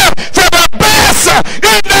today for the best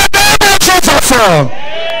in the name of Jesus.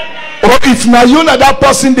 Or if now you know that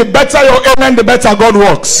person, the better your amen, the better God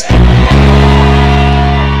works.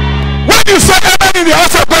 When you say amen in the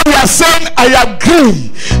house of God, we are saying, I agree,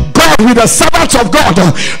 God, with the servant of God.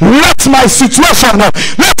 Let my situation,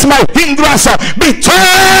 let my hindrance be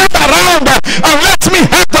turned around, and let me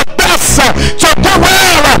have the best to do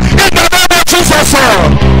well in the name of Jesus.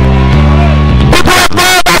 People of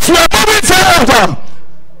God, as we are moving forward,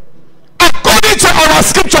 according to our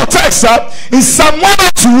scripture text in Psalm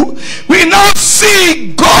 102, we now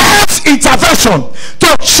see God's intervention to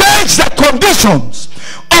change the conditions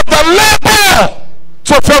of the labor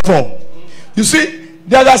to favor. You see,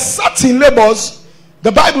 there are certain labors,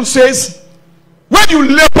 the Bible says, when you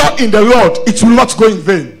labor in the Lord, it will not go in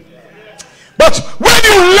vain. But when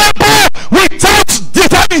you labor without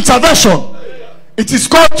divine intervention, it is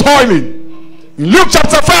called toiling. In Luke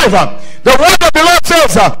chapter 5, the word of the Lord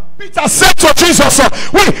says, Peter said to Jesus,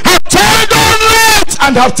 we have toiled all night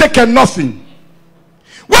and have taken nothing.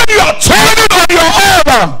 When you are toiling on your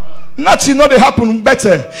own, nothing not happen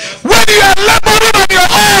better. When you are laboring on your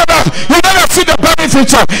own, you never see the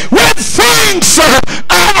benefits. When things are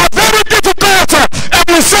very difficult, and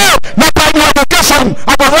you say, not by my education,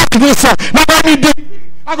 I will work this, not by me,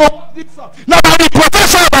 I go work this, not by me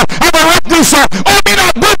profession, I will work this. Oh, me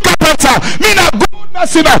not good carpenter, me not good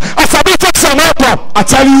messenger. As I be fix them up, I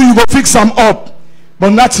tell you, you go fix them up, but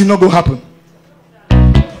nothing not go happen.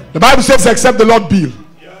 The Bible says, except the Lord build.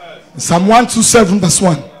 Psalm 127 verse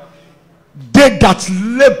 1. They that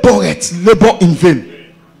labor in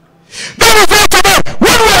vain. That is why today,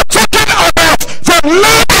 when we are talking about from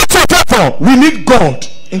labor to favor, we need God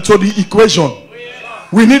into the equation.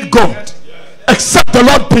 We need God. Except the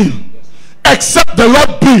Lord build, except the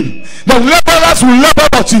Lord be. The laborers will labor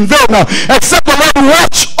but in vain. Except the Lord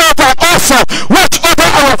watch over us, watch over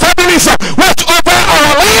our families, watch over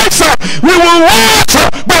our lives. We will watch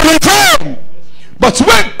but in vain. But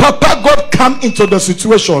when Papa God come into the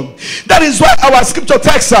situation, that is why our scripture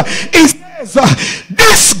text is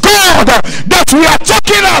this God that we are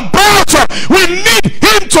talking about, we need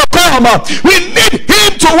him to come, we need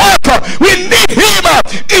him to work, we need him.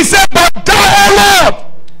 He said, but thou, O Lord,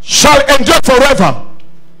 shall endure forever,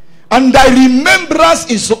 and thy remembrance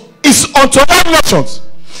is unto all nations.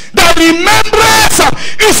 Thy remembrance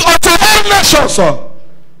is unto all nations.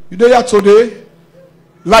 You know here today,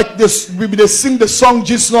 like this, we sing the song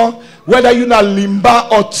just now. Whether you are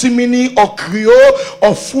Limba or Timini or Creole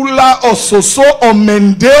or Fula or Soso or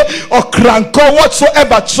Mende or Kranko,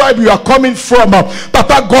 whatsoever tribe you are coming from,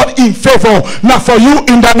 Papa God in favor. Now for you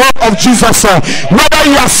in the name of Jesus. Whether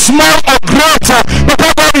you are small or great,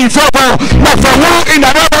 Papa God in favor. Now for you in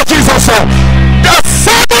the name of Jesus. The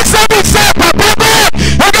same say, Papa God,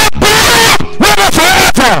 whether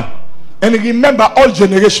forever. And remember all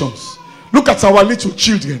generations. Look at our little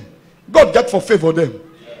children. God get for favor them.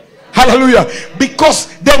 Hallelujah. Because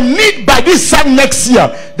they need by this time next year,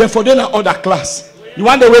 therefore they are other class. You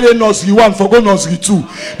want the way they nursery 1 for go nursery 2.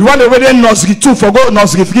 You want the way they nursery 2 for go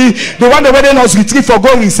nursery 3. The one the way they nursery 3 for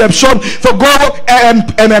go reception, for go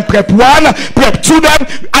prep 1, prep 2 them,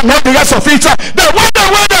 and not the rest of it. The one the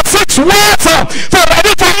way they 6 words for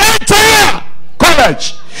ready for enter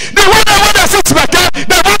college. The one the way they 6 better,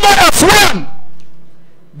 the one more S1.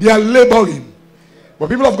 They are laboring. But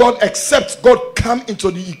people of God, except God come into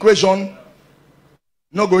the equation,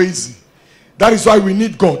 not go easy. That is why we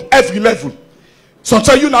need God every level. So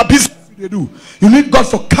tell you now business they do. You need God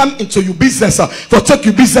for come into your business, for take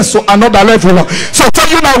your business to another level. So tell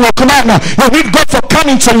you now work man, you need God for come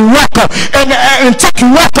into your work and take your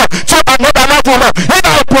work to another level. You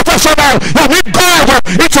are a professional, you need God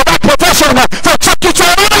into that profession for take you to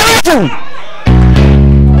another level.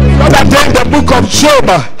 Other than the book of Job,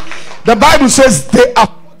 the Bible says they are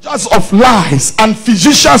judges of lies and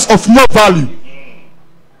physicians of no value.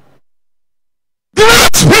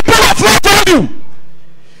 Great people of no value.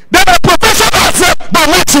 They are professionals, but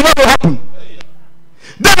nothing never happen.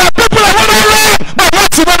 There are people that want to learn, but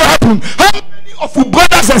nothing never happen. How many of you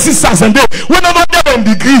brothers and sisters and they will not get a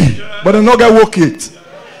degree, but they not get work it?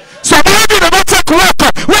 So maybe they don't take work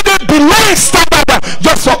when they below standard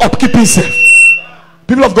just for upkeeping self.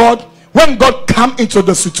 People of God, when God come into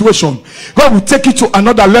the situation, God will take you to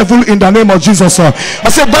another level in the name of Jesus. I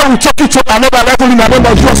said God will take you to another level in the name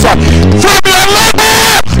of Jesus. From your level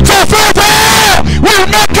to favor will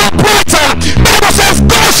make you greater. Bible says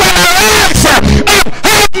God shall arise and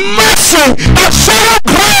have mercy and show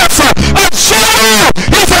grace and show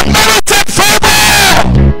his unmerited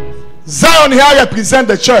favor. Zion here represent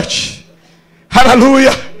the church.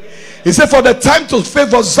 Hallelujah. He said, for the time to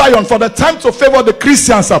favor Zion, for the time to favor the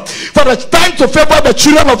Christians, for the time to favor the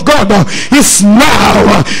children of God is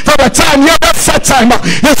now. For the time, yeah, that set time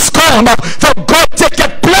is come. For God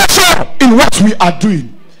taketh pleasure in what we are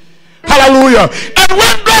doing. Hallelujah. And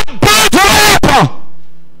when God builds up,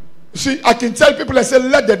 see, I can tell people, I say,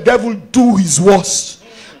 let the devil do his worst.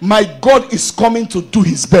 My God is coming to do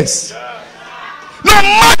his best. No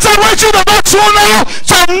matter what you about to know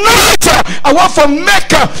tonight, I want to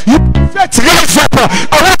make you rise up.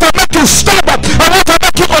 I want to make you stand up. I want to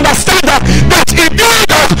make you understand that indeed,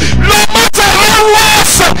 no matter how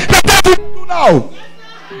worse the devil do now,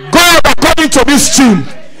 God, according to this team,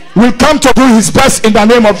 will come to do his best in the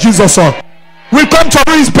name of Jesus. Will come to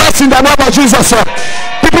do his best in the name of Jesus.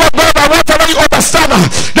 People of God, I want to let you understand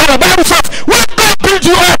that the Bible says, when God builds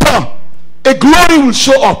you up, a glory will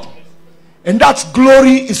show up. And that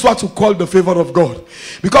glory is what we call the favor of God.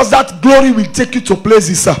 Because that glory will take you to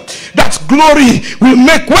places. That glory will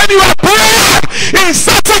make, when you are praying in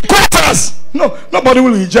certain quarters, no, nobody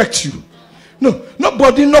will reject you. No,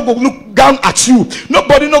 nobody no go look down at you.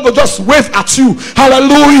 Nobody no go just wave at you.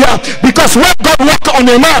 Hallelujah. Because when God works on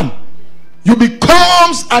a man, you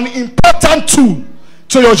becomes an important tool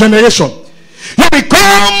to your generation. You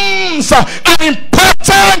becomes an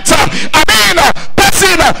important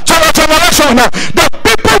person to your generation that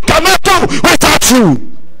people cannot do without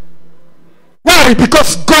you. Why?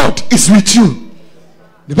 Because God is with you.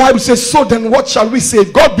 The Bible says, so then what shall we say?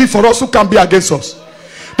 If God be for us, who can be against us?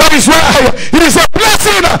 That is why it is a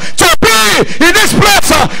blessing to be in this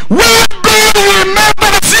place where God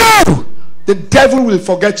remembers you. The devil will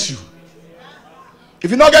forget you.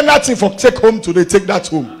 If you not get nothing for take home today, take that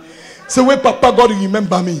home. Say, wait, Papa God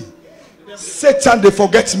remember me. Satan, they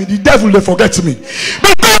forget me. The devil, they forget me.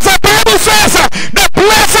 Because the Bible Bible says the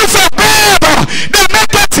blessings of God, they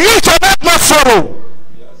make it rich and not no sorrow.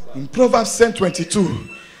 In Proverbs 10:22.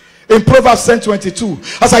 In Proverbs 10:22,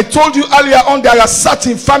 as I told you earlier on, there are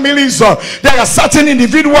certain families, there are certain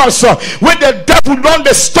individuals when the devil don't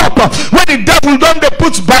they stop, when the devil don't they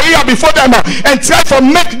put barrier before them and try to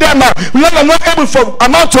make them not able to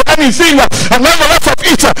amount to anything, and not the rest of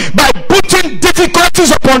it by putting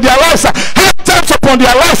difficulties upon their lives, hard times upon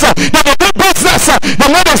their lives. They will do business, they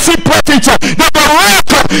will not see profit, they will work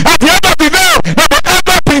at the end of the day, they will end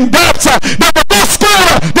up in debt, they will go school,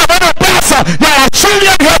 they will not pass. There are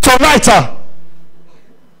children here tonight.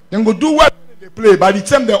 Then go do what they play. By the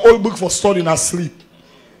time the old book for studying asleep,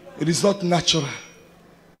 it is not natural.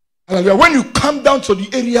 And when you come down to the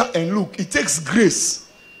area and look, it takes grace.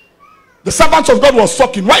 The servant of God was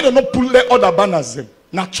talking. Why do not pull the other banners? Them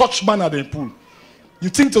now church banner they pull. You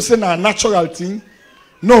think to say now a natural thing?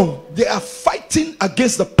 No, they are fighting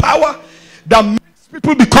against the power that makes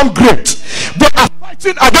people become great. They are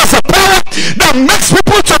fighting against the power that makes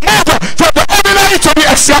people to move from the ordinary to the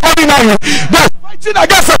extraordinary. They are fighting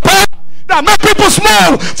against the power that makes people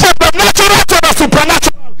small from the natural to the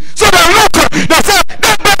supernatural. So they look, they say,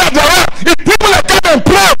 they're better than that. If people are getting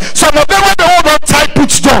employed, some of them when they hold on tight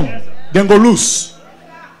puts down, then go loose.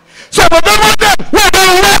 So but then when they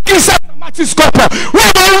walk inside the matches copper,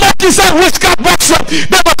 when they walk inside witchcraft workshop,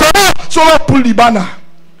 they will come out, so they pull the banner.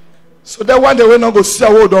 So then when they will not go see a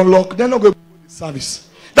word unlock, they're not going to do the service.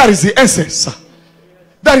 That is the essence.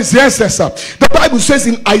 That is the essence. The Bible says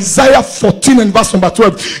in Isaiah 14 and verse number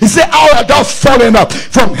 12, it says, how art thou fallen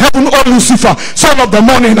from heaven, O Lucifer, son of the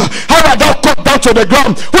morning? How art thou cut down to the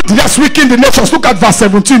ground, who didst weaken the nations? Look at verse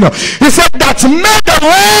 17. He said, that made the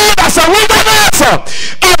world as a wilderness,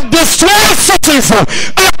 and destroyed cities,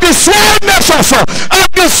 and destroyed nations, and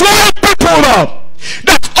destroyed people,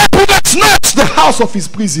 that openeth not the house of his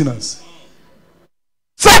prisoners.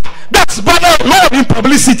 So that's banner Lord in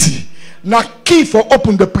publicity. Now key for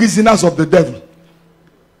open the prisoners of the devil.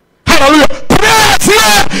 Hallelujah. Praise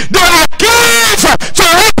Lord. There are keys to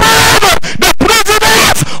open the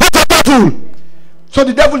prisoners of the devil. So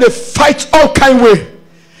the devil they fight all kind way.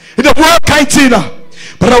 They do all kind thing.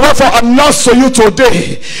 But I want to announce to you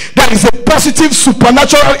today, there is a positive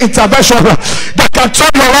supernatural intervention that can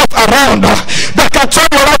turn your life around, that can turn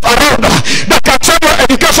your life around, that can turn your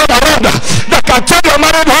education around, that can turn your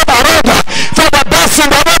marriage around, for the best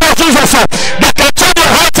in the name of Jesus, that can turn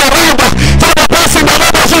your heart around, for the best in the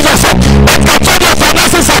name of Jesus, that can turn your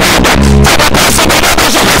finances around, for the best in the name of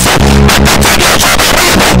Jesus, that can turn your job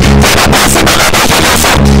around, for the best in the name of Jesus,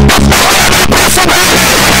 that's the only person.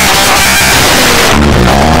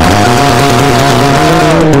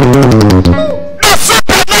 The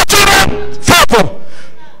supernatural favor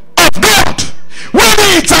of God, when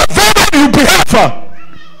He intervenes on your behalf,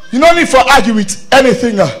 you don't need to argue with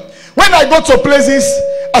anything. When I go to places,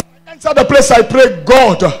 as I enter the place, I pray,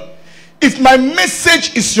 God, if my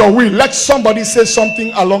message is your will, let somebody say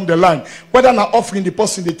something along the line, whether an offering the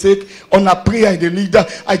person they take or a prayer the leader.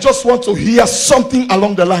 I just want to hear something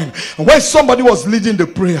along the line. And when somebody was leading the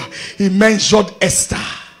prayer, he mentioned Esther.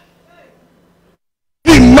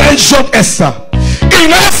 He mentioned Esther.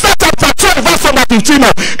 In Esther chapter 12 verse number 15,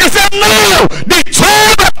 he said, no, the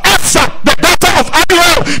child of Esther, the daughter of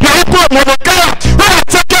Abiel, the uncle of Mordecai, who had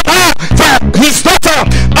taken her for his daughter,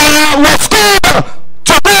 was called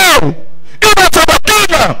to go. Even to the king,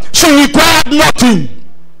 she required nothing.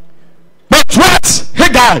 But what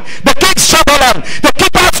Haggai, the king's chamberlain, the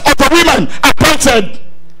keepers of the women appointed,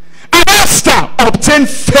 and Esther obtained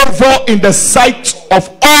favor in the sight of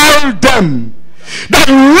all them that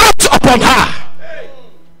looked upon her.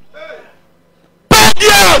 Bad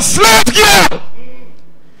girl, slave girl,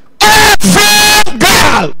 every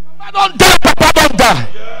girl. Papa don't die, Papa don't die.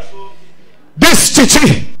 This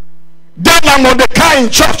chichi, then I'm Mordecai in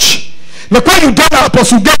church. Look, when you don't have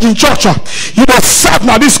Apostle Gage in church, you must serve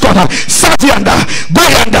now this corner, serve yonder, go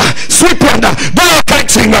yonder, sweep yonder, do all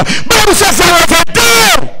kinds of things. Bible says there was a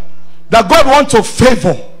day that God wants to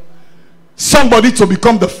favor somebody to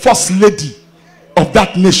become the first lady of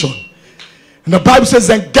that nation. And the Bible says,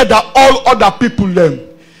 then gather all other people them.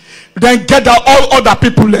 Then gather all other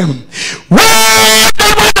people them.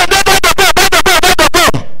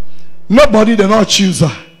 Nobody did not choose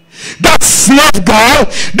her. That slave girl,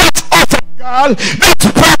 that orphan girl, that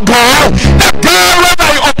poor girl, that girl when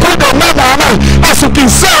I open the man, as you can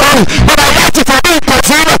say, but I want it to be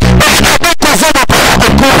considered, but I don't be considered by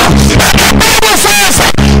the God. And the Bible says,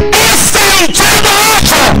 Esther in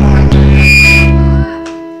generation.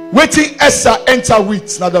 Waiting Esther enter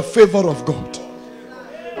with now the favor of God.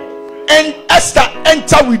 And Esther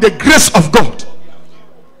enter with the grace of God.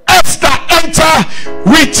 Esther enter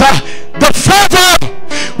with the favor.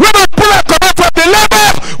 When we pull a command from the labor,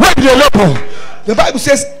 where did the labor? The Bible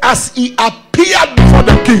says, as he appeared before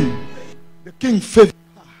the king favored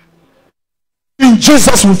her. In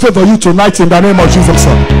Jesus will favor you tonight in the name of Jesus.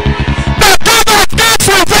 The King of Kings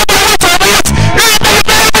will favor you tonight in the name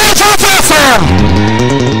of Jesus.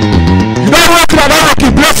 You don't work in an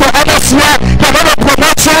you bless for others here. You're not a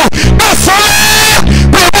promotion. That's why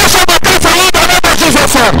promotion will come for you in the name of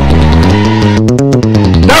Jesus.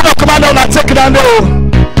 Never come on down and take it down there.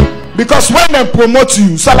 Because when they promote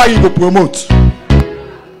you, salary will promote.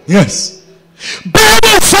 Yes.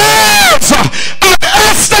 Bible says, and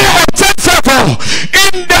Esther obtained favor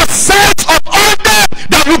in the sight of all them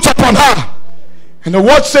that looked upon her. And the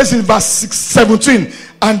word says in verse 17,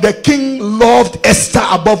 and the king loved Esther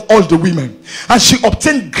above all the women, and she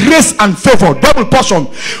obtained grace and favor, double portion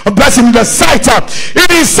of blessing in the sight of, in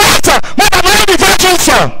his sight, more than all the virgins.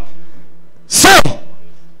 So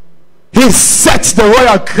he set the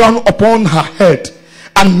royal crown upon her head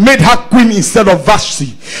and made her queen instead of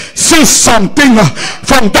Vashti. See something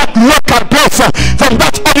from that local place, from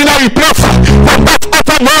that ordinary place, from that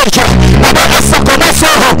upper marriage, and the Esther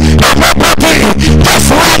nobody,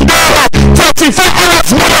 just one day, 24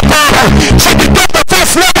 hours miracle. She became the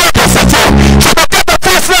first lady of the city. She became the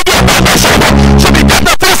first lady of the nation. She became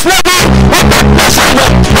the first lady of the nation.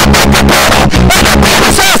 And the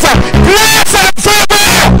Bible says, grace and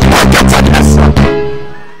favor will get an Esther.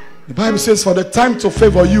 The Bible says, for the time to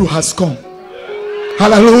favor you has come.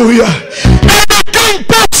 Hallelujah. And the king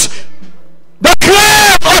put the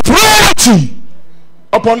crown of royalty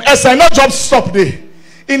upon Esther. Not just stop there.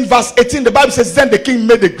 In verse 18, the Bible says, then the king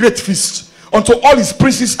made a great feast unto all his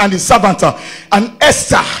princes and his servants, and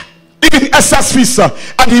Esther, even Esther's feast,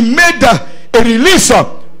 and he made a release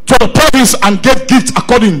to the province and gave gifts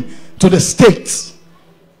according to the state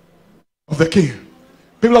of the king.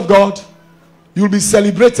 People of God, you will be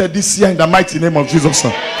celebrated this year in the mighty name of Jesus.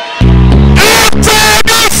 After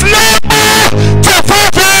this labor to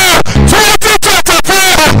favor 2024,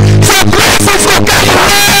 some blessings will get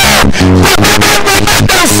away. The women will make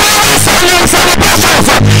their sorrows and your celebrations.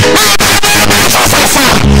 In the name of Jesus,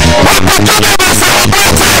 opportunity will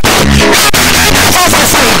celebrate in the name of Jesus. Opportunity will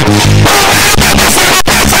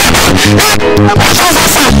celebrate in the name of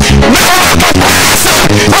Jesus. Now I can bless you.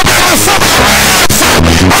 For there is some grace.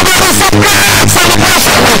 For there is some great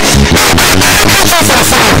celebration in the name of Jesus.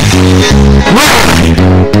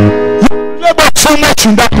 Labor too much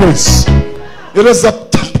in that place. It is the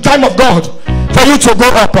time of God for you to go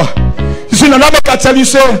up. You see, another can tell you,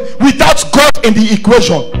 say, without God in the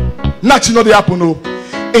equation, nothing will happen. No.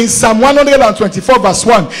 In Psalm 124 verse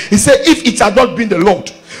 1, he said, if it had not been the Lord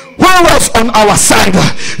who was on our side,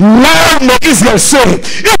 now may Israel say,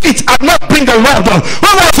 if it had not been the Lord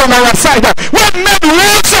who was on our side, what men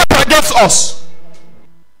rose up against us?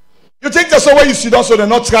 You think that's the way you sit down so they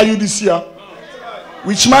not try you this year?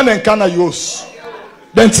 Which man and can yours?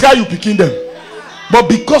 Then try you picking them. But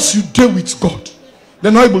because you deal with God,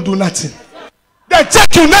 they're not able to do nothing. They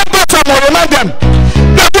take you, not go to remind them.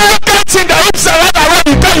 They do anything that hips around around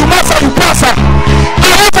you, tell you master, you pass. I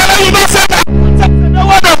hope that you don't say that. They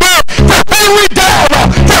want to go. They pay we down.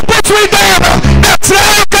 They put we down. They try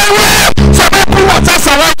to get away. So they put what else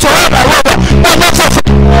around to run around. But not for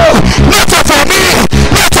me. Not for me.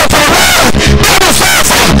 Not for her. Not for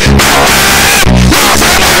her.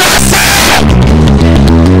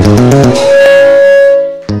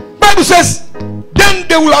 Bible says, then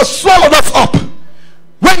they will have swallowed us up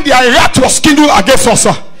when their wrath was kindled against us.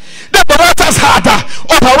 Then the waters had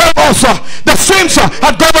overwhelmed us. The streams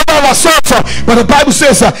had gone over our souls. But the Bible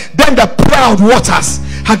says, then the proud waters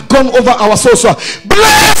had gone over our souls.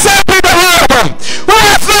 Blessed be the Lord who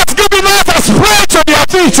has not given us a spray to their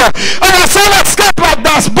feet. Our soul escaped like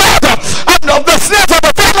that bird, and of the snares of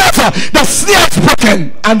the fowlers, the snare is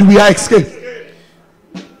broken, and we are escaped.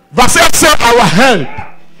 Verse 8 says, our help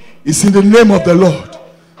is in the name of the Lord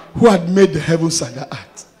who had made the heavens and the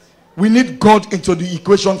earth. We need God into the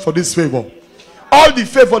equation for this favor. All the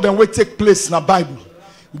favor that will take place in the Bible,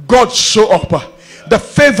 God show up. The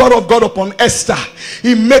favor of God upon Esther,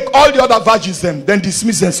 he make all the other virgins them, then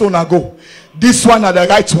dismiss them, so now go. This one are the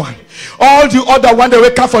right one. All the other one they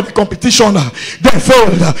wake up for the competition, they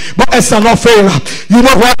failed, but Esther not failed. You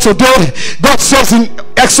know what to do? God says in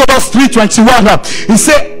Exodus 3:21, he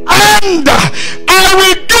said, and I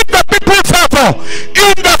will give the people favor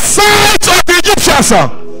in the sight of the Egyptians,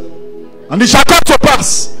 and it shall come to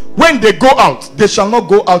pass when they go out, they shall not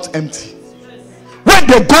go out empty. When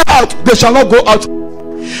they go out, they shall not go out.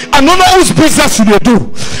 I don't know whose business you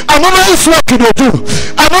do. I don't know whose work you do.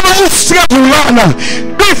 I don't know whose strength you learn.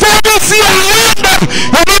 Before this year end,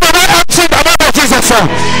 you need to know everything about Jesus.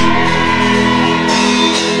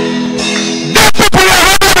 The people are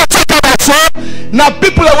ready to talk about, sir. Now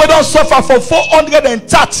people are don't suffer for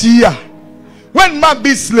 430 years. When man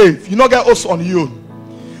be slave, you not get us on you.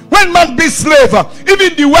 When man be slave,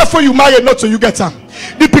 even the wife you marry not so you get them.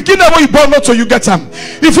 The beginner when you born not so you get them.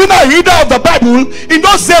 If you're not a reader of the Bible, it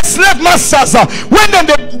don't say slave masters. When then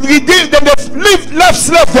they left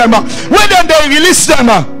slave them, when then they release them.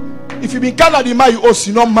 If you been Canada, man, you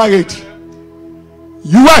also not married.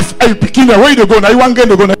 You wife and you beginner, where you go now? You want to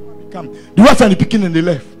go now? The wife and the beginner they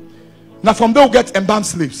left. Now from there we get embalmed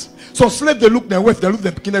slaves. So slave they look their wife, they look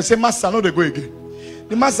their beginner, they say, Master, no, they go again.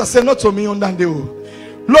 The master said, not to me on that day.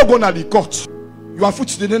 Lord go na the court. You are foot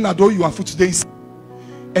today na door, you are foot today inside.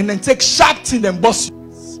 And then take sharp thing and bust you.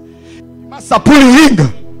 The master pull the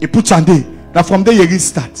ring, he put on there. Now from there you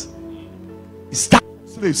restart. He start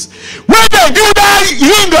slaves. When they do that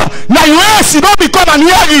ring, now you ask, you don't become an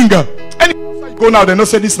earring. And you go now, they don't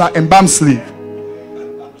say this now embalmed slave.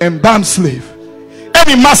 Embalmed slave.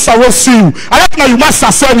 Any master will see you. I don't know you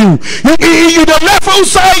master sell you. You the left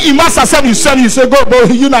outside, you master sell you, sell you. Say go,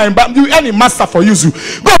 you know embalmed. You any master for use you.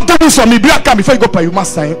 Go do this for me. Be a come before you go pay your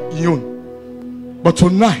master you own. But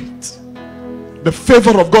tonight, the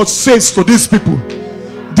favor of God says to these people,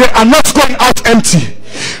 they are not going out empty.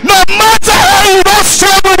 No matter how you don't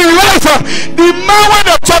struggle in life, the man when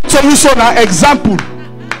they talk to you, so now example.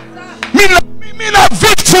 Me not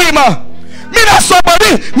victim. Me not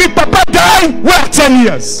somebody. Me papa died. Well, 10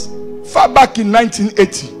 years. Far back in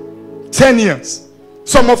 1980. 10 years.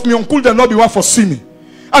 Some of me uncle they not be one for see me.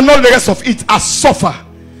 And all the rest of it I suffer.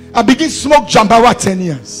 I begin smoke jambawa 10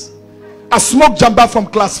 years. I smoke jamba from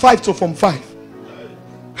class 5 to from 5.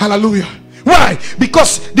 Hallelujah. Why?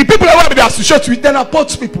 Because the people I want to be associated with, then I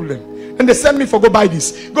put people them. And they send me for go buy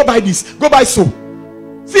this, go buy this, go buy so.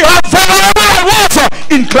 See how vulnerable I was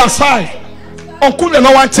in class 5. Uncle they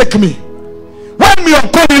no want take me. When me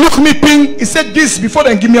uncle he look me ping, he said this before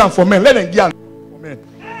they give me hand for men. Let them give hand for men.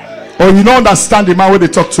 Or you don't understand the man when they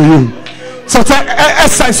talk to you. Sometimes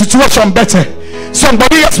a situation better.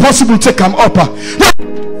 Somebody else possible take him up.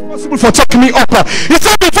 Possible for taking me up. He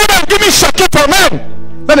said before they give me shaki for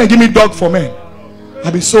men, then they give me dog for men.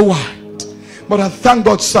 I've been so wild. But I thank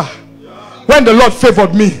God, sir. When the Lord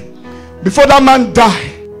favored me, before that man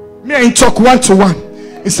died, me and him talk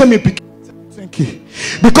 1-to-1. He said me pick. Thank you.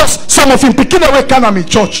 Because some of him picking away can in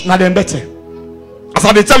church, now them better. As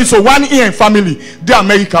I tell you, so 1 year in family, they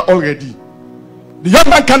America already. The young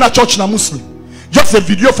man can church na Muslim. Just a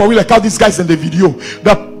video for we like how these guys in the video.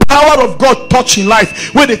 The power of God touching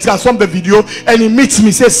life when they transform the video and he meets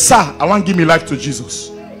me, says, sir, I want to give me life to Jesus.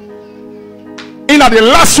 In the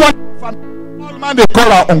last one, all man they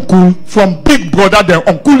call our uncle from big brother, then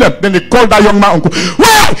uncle them, then they call that young man uncle.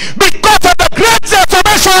 Why? Because of the great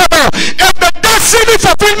transformation and the destiny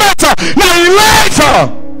fulfillment now in life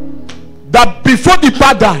that before the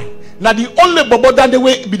father die, now the only bobo that they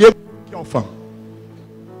will be able to care for.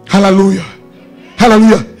 Hallelujah.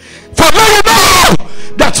 Hallelujah. For now you know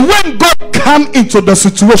that when God come into the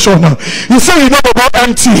situation, you say you know about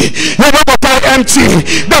empty, you know about empty.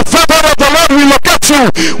 The favor of the Lord will locate you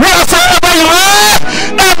wheresoever you are,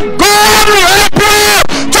 and God will help you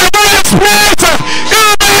to do His will in the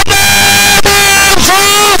name of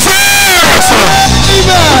Jesus.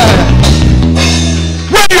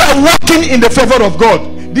 When you are walking in the favor of God,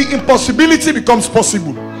 the impossibility becomes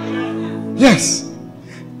possible. Yes.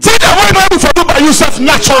 See that when you able to do by yourself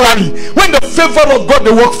naturally, when the favor of God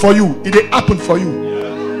they work for you, it will happen for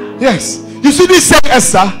you. Yes. You see this same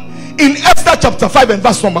Esther in Esther chapter 5 and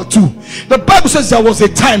verse number 2. The Bible says there was a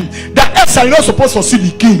time that Esther you're not supposed to see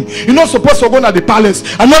the king, you're not supposed to go to the palace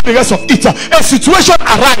and not the rest of it. A situation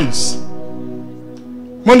arises.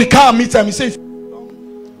 When the car meet him, he says,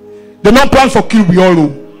 they don't plan for kill we all know.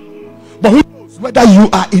 But who knows whether you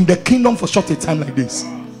are in the kingdom for short a time like this?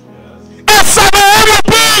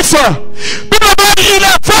 In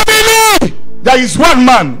a family, there is one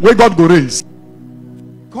man where God go raise.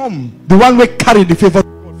 Come, the one where carry the favor of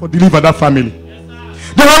God for deliver that family.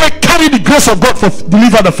 The one where carry the grace of God for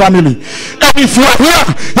deliver the family. And if you are here,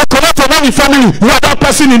 you connect to any family, you are that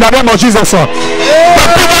person in the name of Jesus. The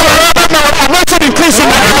people are not to increase in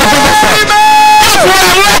the name of Jesus. If you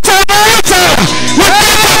are not to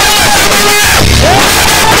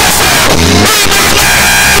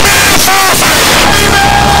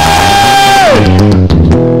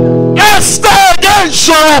Esther again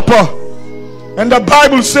show up, and the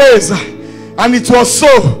Bible says, and it was so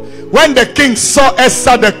when the king saw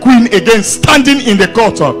Esther the queen again standing in the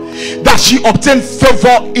court, that she obtained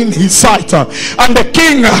favor in his sight, and the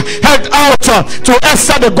king held out to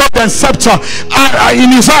Esther the golden scepter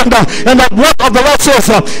in his hand, and the word of the Lord says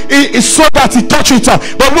is so that he touched it.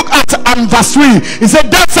 But look at verse 3. He said,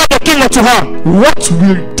 then said the king unto her, what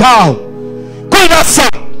wilt thou, Queen Esther,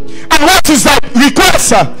 and what is thy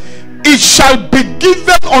request? It shall be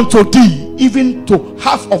given unto thee, even to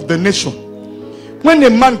half of the nation. When a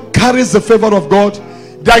man carries the favor of God,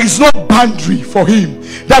 there is no boundary for him.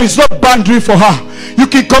 There is no boundary for her. You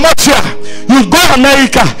can come out here, you go to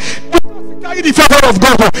America, you carry the favor of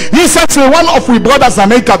God. Recently, one of we brothers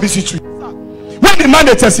America visit you. When the man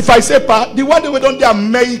they testify, say, pa, the one they were done in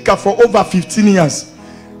America for over 15 years.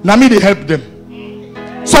 Now me they help them.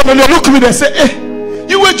 So when they look at me, they say, hey,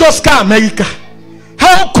 you will just come America.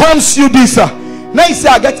 How comes you this? Now you say,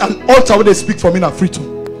 I get an altar where they speak for me in freedom.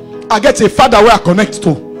 I get a father where I connect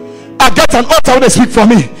to. I get an altar where they speak for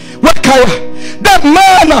me. Where that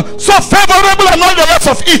man so favorable and all the rest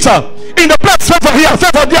of it. In the place, favor here,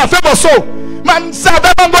 favor there, favor so. Man, say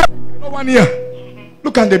that man no 1 year.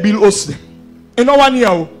 Look at the bill host them. In no 1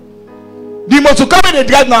 year. The motor car they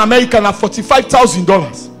drive now America na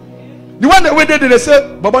 $45,000. The one they waited, they say,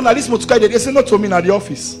 Baba, now this motor car they say not to me at the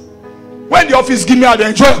office. When the office give me, I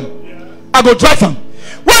enjoy them. I go drive them.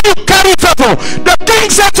 When you carry favor, the king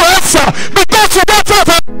said to Esther, because you don't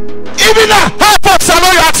favor, even half of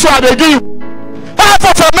Salon you ask for, they give you. Half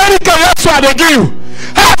of America you ask for, they give you.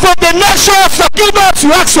 Half of the nations, the kingdoms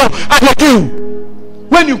you ask for, they give you.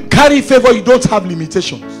 When you carry favor, you don't have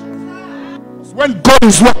limitations. When God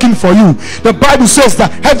is working for you, the Bible says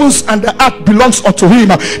that heavens and the earth belongs unto him.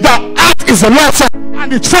 The earth is the Lord's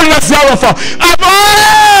and the fullness thereof, and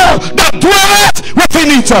all that dwelleth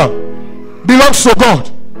within it belongs to God.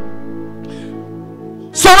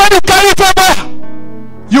 So when you carry favor,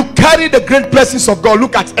 you carry the great blessings of God.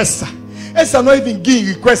 Look at Esther. Esther not even giving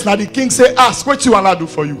request. Now the king say, ask what you want to do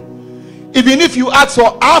for you. Even if you ask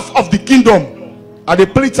for half of the kingdom, at the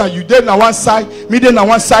plate and you then on one side, me then on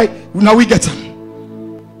one side, now we get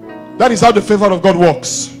them. That is how the favor of God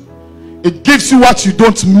works. It gives you what you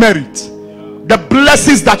don't merit, the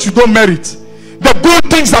blessings that you don't merit, the good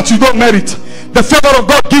things that you don't merit. The favor of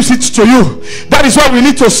God gives it to you. That is why we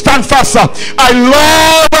need to stand faster. I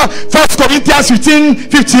love 1 Corinthians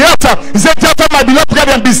 15:58. He said, therefore, my beloved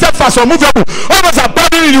brethren, be steadfast, unmovable, always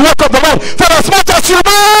abounding in the work of the Lord. For as much as you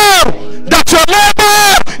know that your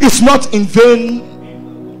labor is not in vain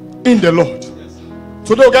in the Lord.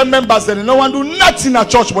 So they will get members that no one do nothing at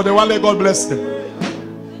church, but they want to let God bless them.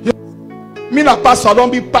 Yeah. Me na pastor, I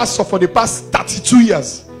don't be pastor for the past 32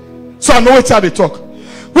 years. So I know it's how they talk.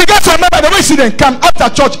 We get to remember the way see them come after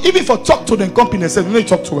church, even for talk to them company, say, you know, you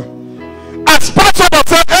talk to her. As pastor, they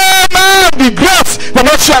say, amen, the grace, they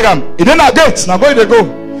not share them. It didn't have gates, now where they go.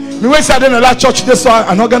 Me when say I didn't allow church this one,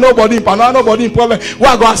 I not get nobody in problem, nobody in problem.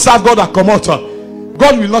 Why go and serve God and come out?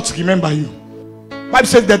 God will not remember you. Bible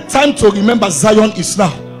says the time to remember Zion is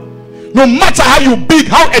now. No matter how you big,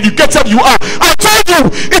 how educated you are, I told you,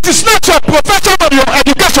 it is not your profession or your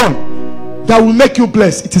education that will make you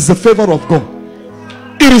blessed. It is the favor of God.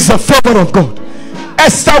 It is the favor of God.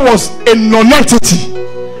 Esther was a non-entity,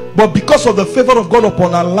 but because of the favor of God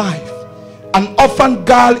upon her life, an orphan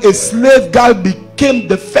girl, a slave girl, became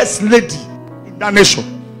the first lady in that nation.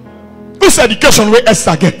 Whose education will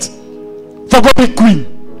Esther get? For God be queen.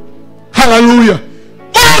 Hallelujah.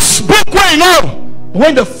 Most book way now.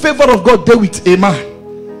 When the favor of God there with a man,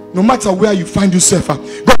 no matter where you find yourself,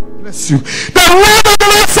 God bless you. The word of the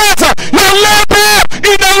Lord says, your labor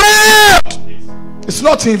in the Lord. It's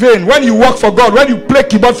not in vain. When you work for God, when you play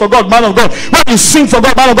keyboard for God, man of God, when you sing for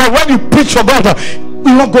God, man of God, when you preach for God, you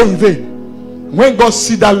will not go in vain. When God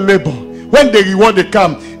see that labor, when the reward they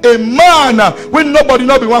come, a man when nobody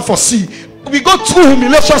not be one for see, we go through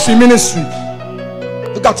humiliations in ministry.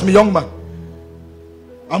 Look at me, young man.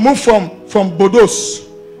 I moved from Bodos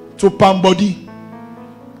to Pambodi.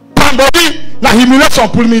 Pambodi, now humiliation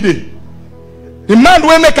pull me there. The man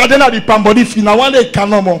will make a dinner at the Pambodi fee. Now one day can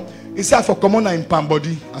no more. He said, for come on in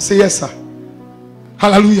Pambodi. I say, yes, sir.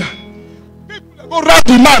 Hallelujah. People go round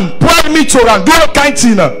the man, pour me to run, do all kind of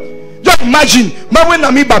thing. Just imagine, man, when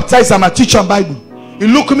I me baptized, I'm a teacher Bible. He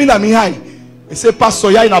look me at me high. He say,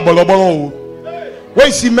 Pastor, ya in a bolobolo. When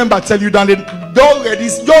you see member tell you that they don't ready,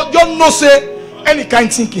 you know say any kind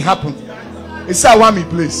of thing can happen. He said, I want me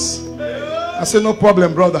place. I said, no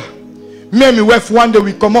problem, brother. Me and my wife one day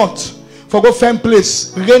we come out for go find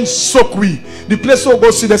place. Rain soak we. The place will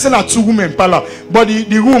go see. They say na 2 women pala. But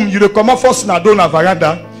the room you come out first na door na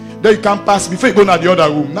veranda. Then you can pass before you go na the other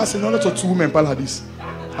room. I say no, not 2 women pala this.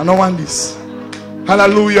 I don't want this.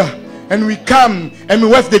 Hallelujah. And we come and my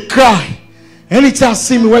wife they cry. Anytime I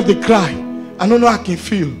see my wife they cry, I don't know how I can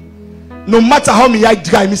feel. No matter how me I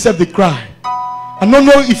dry, myself they cry. I don't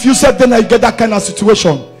know if you said then I get that kind of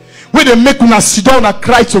situation where they make una sit down and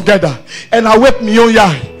cry together. And I wake me on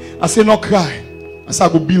eye. I say no cry. I say I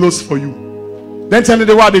go billows for you. Then tell me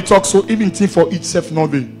the way they talk, so even thing for itself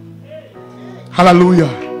not there.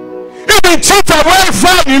 Hallelujah. Even cheat away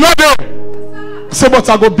from you know there. I say but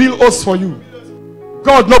I go build us for you.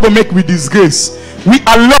 God not gonna make we disgrace. We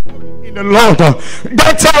are loved in the Lord.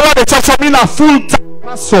 Don't tell her the church for me a full time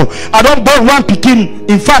pastor. I don't born one picking.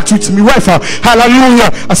 In fact, with me wife.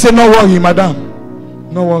 Hallelujah. I say no worry,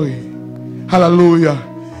 madam. No worry. Hallelujah.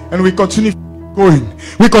 And we continue going.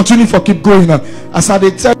 We continue for keep going. As I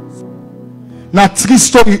tell now 3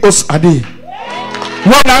 stories us a day.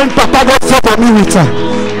 One time Papa got for me with her.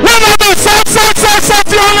 When I be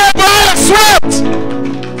sweat.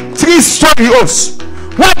 3 stories us.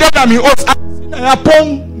 What then I mean us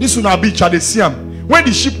upon this on a beach at the Siam. When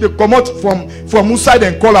the ship they come out from outside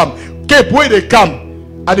and call them Cape where they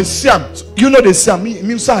come at the Siam. You know the Siam. Me at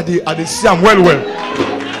the Siam well.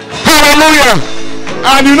 Hallelujah.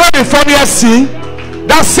 And you know the funniest thing?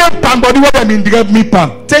 That same pan body where them in the me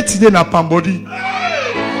pan. 30 days na pan body.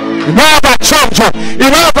 You know about change. You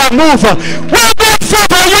know about move. We're good for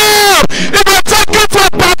you. If you take it for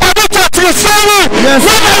pan body to the yes.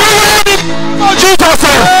 Oh Jesus.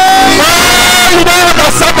 You know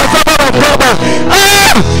understand the favor of God.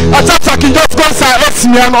 I thought I can just go and X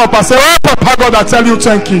me and up. I say, oh Papa God, I tell you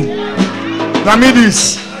thank you. Now me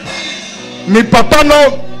this. Me Papa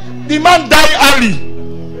no. The man died early.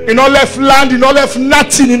 He not left land, he not left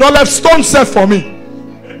nothing, he not left stone set for me.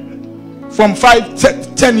 From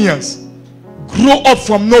 10 years. Grow up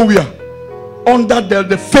from nowhere. Under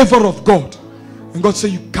the favor of God. And God say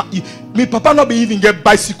you can't. Me Papa not be even get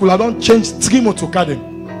bicycle. I don't change 3 motor car them.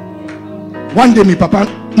 One day me Papa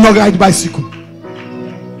not ride bicycle.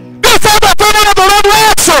 This is the favor of the Lord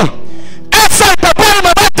works. Outside Papa in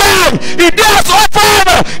my time. He does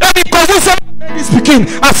offer. And because he said speaking,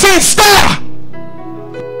 I say star.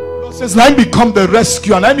 God says, now I become the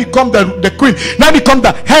rescuer, and I become the queen, now I become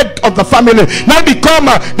the head of the family, now I become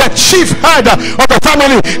the chief head of the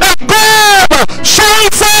family. And God show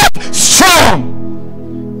himself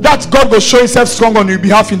strong. That God will show himself strong on your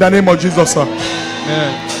behalf in the name of Jesus.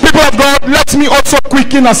 Yeah. People of God, let me also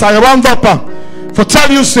quicken as I round up for tell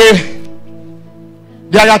you say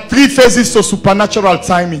there are 3 phases to supernatural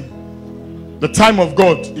timing. The time of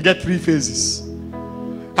God, you get 3 phases.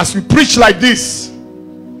 As we preach like this,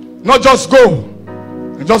 not just go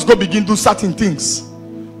and just go begin do certain things.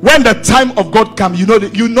 When the time of God comes, you know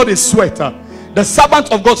the sweat. The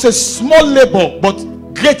servant of God says small labor but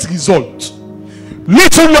great result.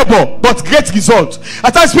 Little labor but great result.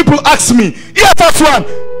 At times people ask me, here first one,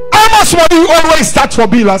 how much money you always start for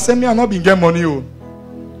bill? I say me I not been get money. I'm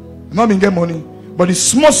not been get money. But the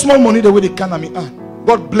small money the way they can me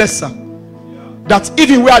God bless her. That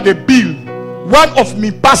even where the bill, one of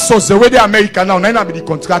me pastors the way they America now, now be the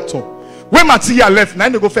contractor. When material left, now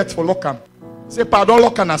they go fetch for lock am. Say pardon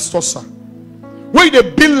lock am as tosser. When they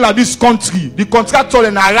build like this country, the contractor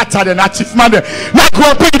and a rata and a chief man, like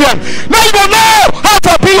we pay them. Now you don't know how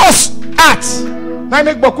to bill us at. Now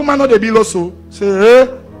make Bokuma know the bill also. Say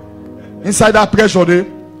inside that pressure there.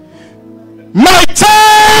 My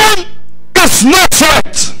time is not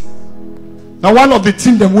yet. Now one of the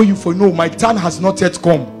things them where you for know my time has not yet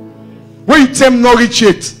come. When you tell not reach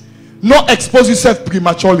it, not expose yourself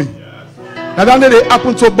prematurely. Now that they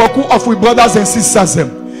happen to Boku of we brothers and sisters them.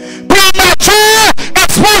 Premature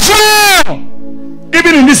exposure.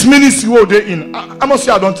 Even in this ministry what they in. I must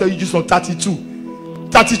say I don't tell you just on 32.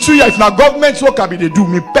 32 years now government work be they do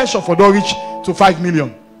me pension for don't reach to 5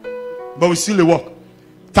 million. But we still work.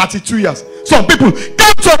 32 years. Some people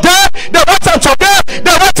come to there, they want to there,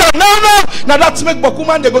 they want to no. Now that's make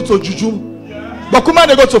Bokuman they go to Juju. Bokuman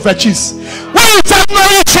they go to Fetchis. When you tell no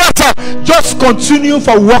each other, just continue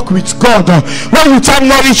for work with God. When you tell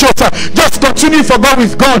no each other, just continue for God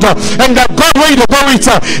with God. And that God where you go with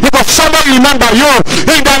he will somebody remember you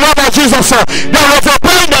in the name of Jesus. There was a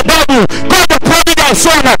boy in the Bible called the prodigal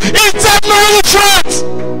son. He tell no each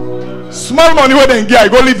other. Small money where they get, I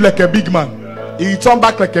go live like a big man. He returned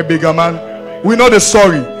back like a bigger man. We know the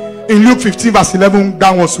story. In Luke 15 verse 11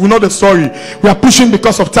 downwards, we know the story. We are pushing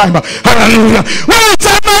because of time. Hallelujah.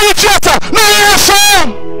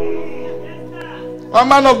 A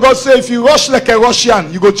man of God say, if you rush like a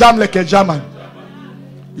Russian, you go jam like a German.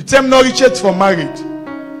 You tell me no reach it for married.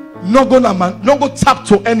 No go tap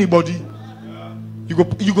to anybody.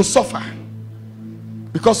 You go suffer.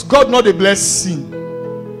 Because God not the bless sin.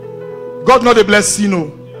 God not a bless sin.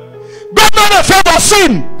 No. God not a favor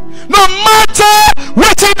sin. No matter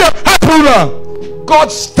what in the happen,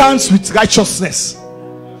 God stands with righteousness.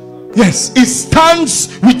 Yes, He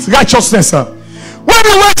stands with righteousness. When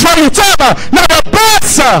you wait for your time, now the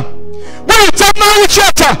best. When you take my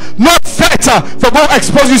church, not better for go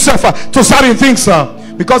expose yourself to certain things,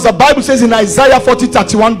 because the Bible says in Isaiah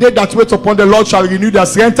 40:31, they that wait upon the Lord shall renew their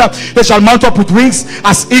strength. They shall mount up with wings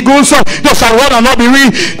as eagles. They shall run and not be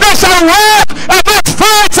weary. They shall walk and not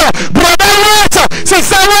faint. Brother, wait,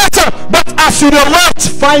 sister, wait. But as you wait,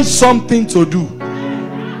 find something to do.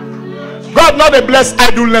 God not a bless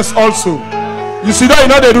idleness also. You see that you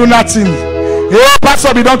know they do nothing. Hey,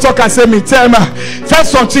 pastor, we don't talk and say me tell me.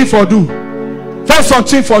 First something for do. First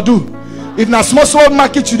something for do. If na small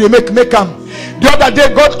market you they make them. The other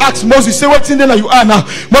day God asked Moses, say what in there you are now?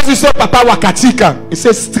 Moses said, Papa wakatika. He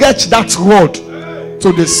said, stretch that rod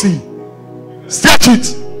to the sea. Stretch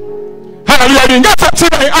it. Hallelujah. You get something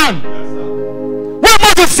in your hand. When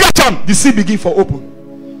Moses stretch them, the sea begin for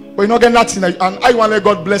open. But you not get nothing. And I want to let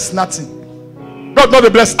God bless nothing. God not the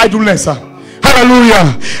bless idleness.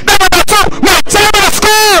 Hallelujah. Number two, my time has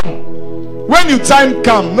come. When your time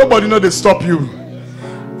come, nobody know they stop you.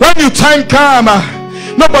 When your time come,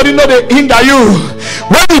 nobody know they hinder you.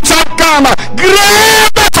 When your time come,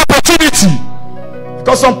 grab that opportunity.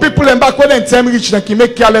 Because some people in back when they time reach, they can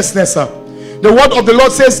make carelessness. The word of the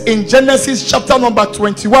Lord says in Genesis chapter number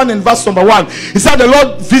 21 and verse number 1. He said the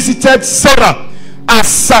Lord visited Sarah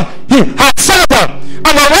as he had said, and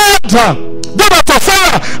the Lord did unto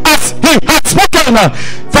Sarah as he had spoken.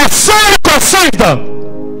 For Sarah conceived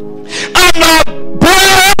and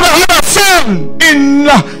bore Abraham a son in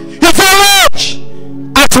his old age,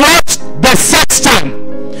 at what the sixth time,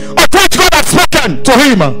 of which God had spoken to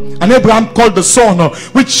him. And Abraham called the son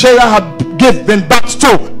which Sarah had given birth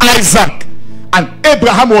to Isaac. And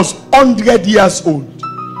Abraham was 100 years old.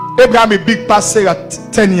 Abraham a big past Sarah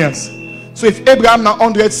 10 years. So if Abraham now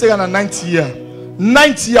 100, Sarah na 90 years.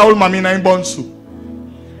 90-year-old mommy na born so.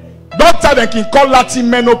 Doctor then can call Latin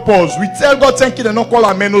menopause. We tell God thank you, they don't call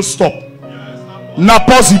her menostop. Now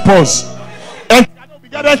pause. And we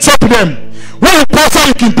gotta chop them. When you pause,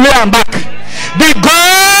 you can play and back. The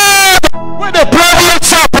God when they play all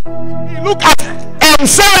chop, you look at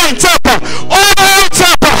Sarah and chopper, all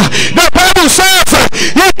chopper. The Bible says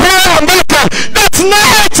you play and back. That's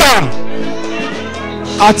night.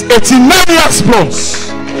 At 89 years plus.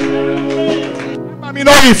 I mean,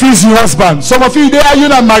 all if he's your husband. Some of you there, you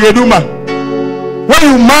not married woman. When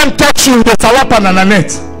you man touch you with the talapa and a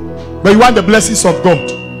net, but you want the blessings of God.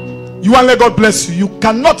 You want to let God bless you. You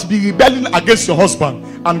cannot be rebelling against your husband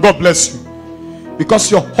and God bless you, because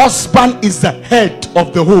your husband is the head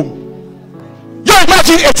of the home. You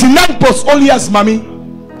imagine 89 plus only as mommy.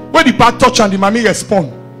 When the part touch and the mommy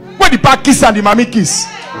respond. When the part kiss and the mommy kiss.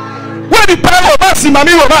 When the part romance, the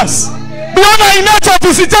mommy romance. The one in nature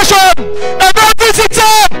visitation, and God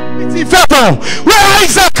visited. It's in Favour. Where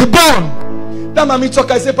Isaac born. That mommy talk,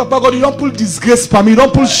 I say, Papa God, you don't pull disgrace for me, you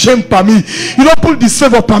don't pull shame for me, you don't pull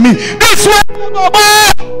disfavor for me. This way,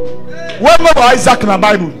 when Isaac in the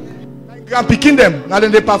Bible, grand picking them, now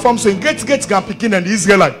then they perform so in great grand picking them, the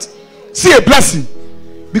Israelites. See a blessing.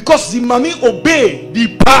 Because the mommy obey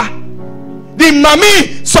the pa. The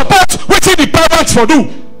mommy support what the parents for do.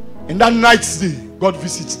 And that night's day, God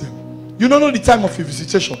visits them. You don't know the time of your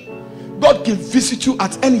visitation. God can visit you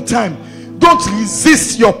at any time. Don't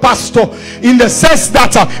resist your pastor, in the sense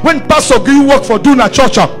that when pastor give you work for doing a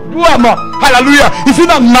church, hallelujah. If you're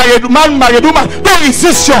not married man, don't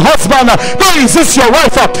resist your husband, don't resist your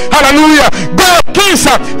wife, hallelujah. God gives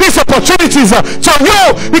these opportunities to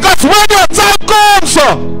you, because when your time comes,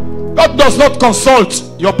 God does not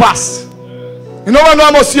consult your past. You know what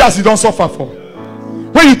no one see as you don't suffer for.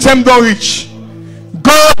 When you time don't reach,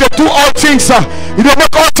 God they do all things. He will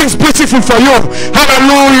make all things beautiful for you.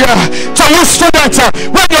 Hallelujah. To you students,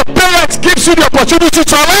 when your parents gives you the opportunity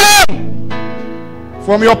to learn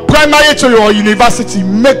from your primary to your university,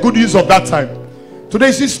 make good use of that time. Today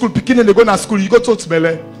you see school picking and they go to school, you go to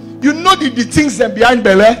Bele. You know the things them behind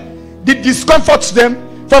Bele, the discomforts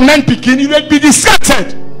them from men picking, you will be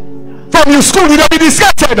distracted. From your school, you will be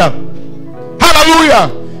distracted. Hallelujah.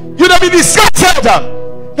 You will be distracted.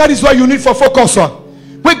 That is why you need for focus.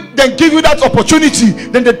 When they give you that opportunity,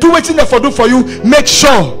 then they do waiting there for do for you. Make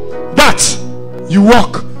sure that you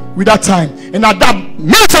walk with that time, and at that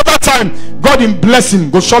minute of that time, God in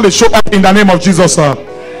blessing will surely show up in the name of Jesus.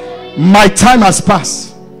 My time has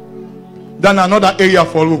passed. Then another area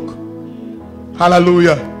for look.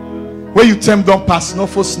 Hallelujah. Where you time don't pass, no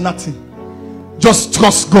force nothing. Just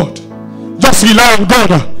trust God. Just rely on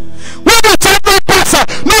God. When you time don't pass,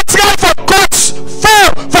 no try for Verse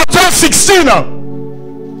 4 for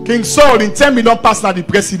 12:16. King Saul in 10 million pass now the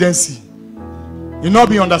presidency. You not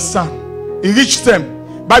be understand. He reached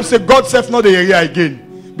them. Bible says God self not the area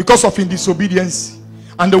again because of his disobedience.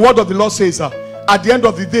 And the word of the Lord says at the end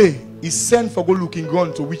of the day, he sent for go looking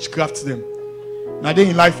ground to witchcraft them. Now they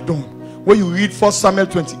in life done. When you read 1 Samuel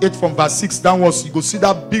 28 from verse 6 downwards, you go see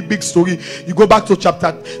that big story. You go back to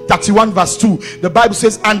chapter 31 verse 2. The Bible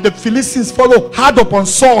says, and the Philistines follow hard upon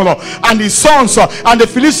Saul and his sons, and the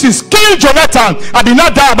Philistines killed Jonathan,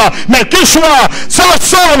 Abinadab, Melchishua,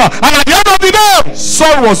 Saul, and at the end of the day,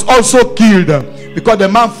 Saul was also killed because the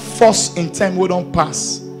man forced in time would not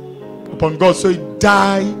pass upon God, so he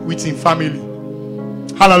died with his family.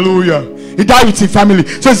 Hallelujah. He died with his family.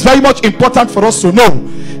 So it's very much important for us to know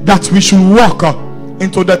that we should walk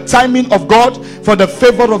into the timing of God, for the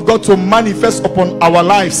favor of God to manifest upon our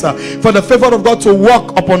lives, for the favor of God to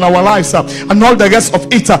work upon our lives, and all the rest of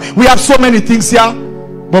it. We have so many things here,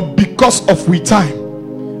 but because of we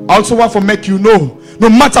time, I also want to make you know, no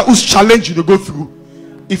matter whose challenge you go through,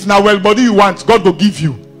 if now well body you want, God will give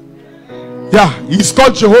you. Yeah, he's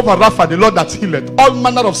called Jehovah Rapha, the Lord that healeth all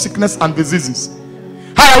manner of sickness and diseases.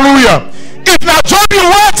 Hallelujah. If now job you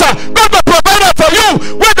want, God will provide it for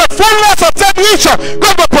you. With the fullness of time reach,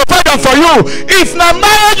 God will provide it for you. If now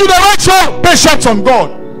marriage you the right one, patience on God.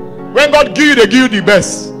 When God give you, they give you the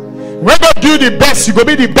best. When God give you the best, you go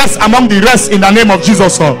be the best among the rest in the name of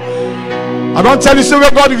Jesus. I don't tell you, so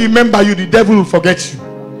when God remember you, the devil will forget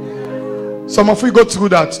you. Some of you go through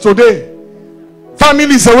that today.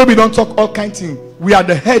 Families the way we don't talk all kind of things. We are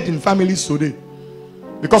the head in families today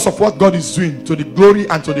because of what God is doing, to the glory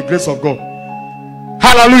and to the grace of God.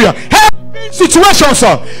 Hallelujah. Situations,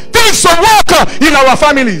 things to work in our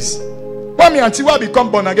families. When me auntie will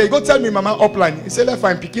become born again, he go tell me mama upline. He say left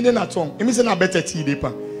I'm picking in at home. He means na better tea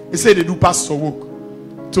deeper. He say they do pastor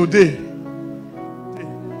work. Today,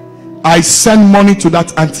 I send money to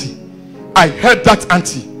that auntie. I help that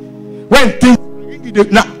auntie. When things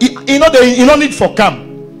now, you know they don't need for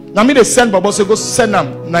cam. Now me they send Baba say go send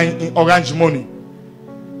them in orange money.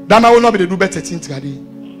 That man will not be the do better thing today.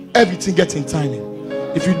 Everything gets in timing.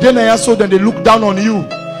 If you didn't answer, then they look down on you.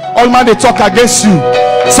 All man they talk against you.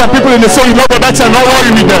 Some people in the soul you know better, not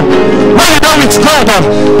worry with them. When you done with God,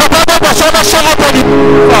 the Bible was never show up on you.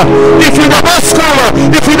 If you don't school,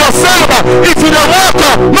 if you don't serve, if you don't work,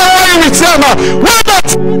 no worry with them. When that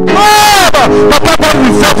the Bible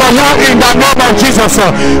will favor you in the name of Jesus.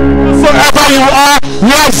 Wherever you are,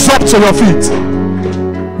 rise up to your feet.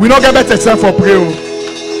 We don't get better time for prayer.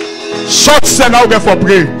 Short time now get for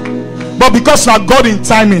prayer. But because now God in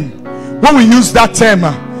timing, when we use that term,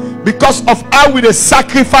 because of how we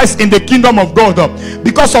sacrifice in the kingdom of God,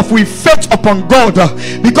 because of we faith upon God,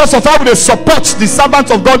 because of how we support the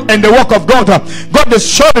servants of God and the work of God, God is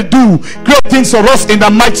sure to do great things for us in the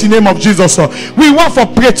mighty name of Jesus. We want for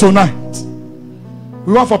prayer tonight.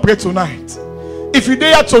 We want for prayer tonight. If you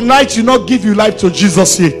there tonight, you not give your life to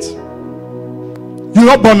Jesus yet. You're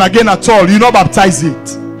not born again at all. You're not baptized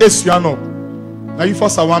yet. Yes, you are not. Now you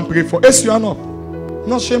first I want to pray for. Yes, you are not.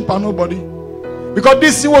 Not shame for nobody. Because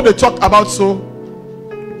this is what they talk about. So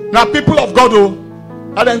now people of God,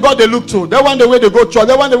 and then God they look to. They want the way they go to church.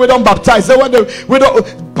 They want the way they don't baptize. They want the way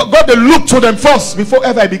God they look to them first before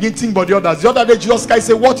ever I begin thinking about the others. The other day Jesus Christ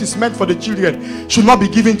said, what is meant for the children should not be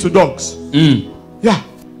given to dogs. Yeah,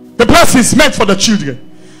 the blessing is meant for the children.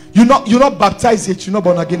 You're not baptized yet. You're not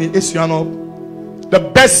born again. Yes, you are not. The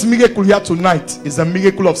best miracle here tonight is the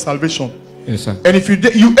miracle of salvation. Yes, sir. And if you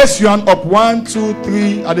raise your hand up, 1, 2,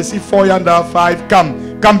 3, I see 4 and 5.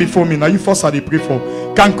 Come before me. Now you first are the pray for.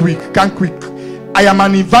 Come quick. I am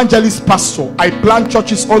an evangelist pastor. I plant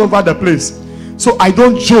churches all over the place. So I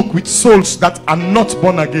don't joke with souls that are not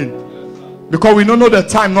born again. Because we don't know the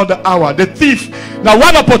time, not the hour. The thief. Now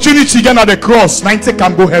one opportunity again at the cross, 90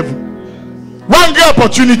 can go heaven. One great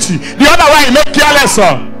opportunity. The other one he make careless.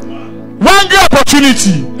 One great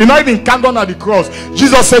opportunity. You not even count on at the cross.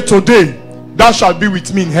 Jesus said today, thou shalt be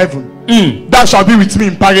with me in heaven. Thou shalt be with me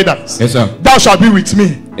in paradise. Yes, sir. Thou shalt be with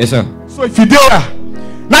me. Yes, sir. So if you there,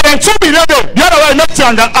 now then 2 million, the other way make you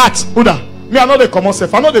under art. Me I know they come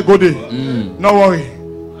myself. I know they go there. No worry.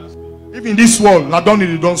 If in this world, now don't need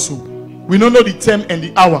to done so. We don't know the time and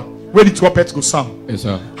the hour where the trumpet go sound. Yes,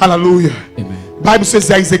 sir. Hallelujah. Amen. Bible says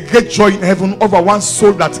there is a great joy in heaven over one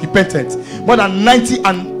soul that repented. More than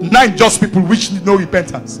 99 just people which need no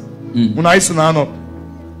repentance.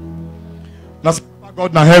 Now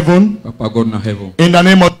God na heaven. Papa God na heaven. In the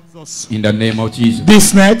name of Jesus. In the name of Jesus.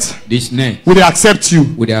 This night. This night. Will they accept you?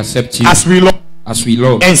 Will they accept you? As we Lord. As we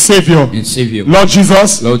love and Savior. and Savior. Lord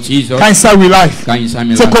Jesus. Lord Jesus. Can inside we life. Can inside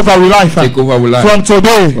me Take life. over we life. Take over we life. From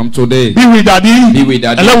today. From today. Be with Daddy. Be with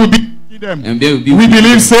Daddy. And let we be them. And they will be We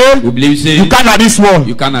believe say. We believe say. You can't at this world.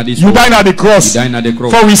 You can't at this You world. die at the cross. You die at the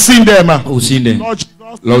cross. For we seen them. We seen them. Lord Jesus.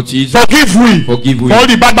 Lord Jesus. Forgive we. Forgive we. For all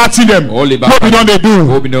the bad thing them. All the bad. What we don't they do.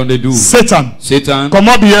 What we don't they do. Satan. Satan. Come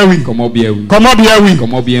up here we. Come up here we. Come up here we.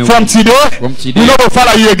 Come up here we. From today. From today. We no go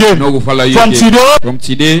follow you again. No go follow you From again. today. From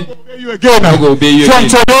today. Obey you again. No go obey you From again.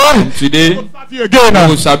 today. From today. We don't serve you again. No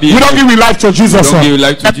go serve you We don't again. give life to Jesus. Don't give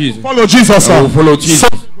life to And Jesus. Follow Jesus. I will follow Jesus.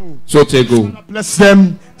 So take go. Bless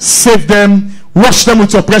them, save them, wash them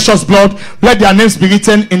with your precious blood. Let their names be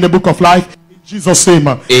written in the book of life. In Jesus' name.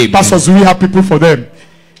 Amen. Pastors, we have people for them.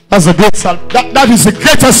 That's a great that is the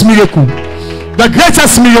greatest miracle. The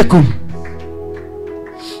greatest miracle.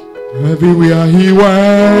 Everywhere he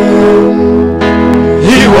went,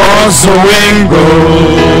 he was a window.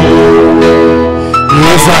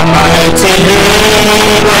 He's a mighty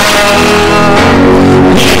hero.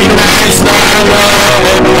 He makes the Lord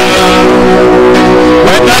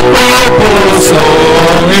with the purpose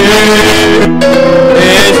of him.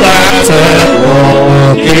 Is that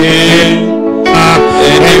walking?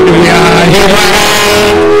 Everywhere he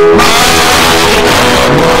went, my Lord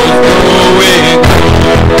was going.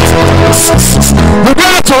 We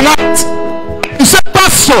got tonight. He said,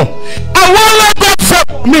 Pastor, I want to let God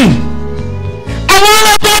favor me. I want to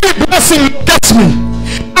let God the blessing get me.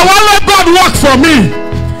 I want to let God work for me.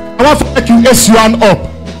 I want to let you ace your hand up.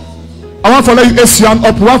 I want to let you ace your hand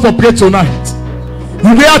up. We want to pray tonight.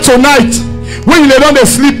 You there tonight. When you don't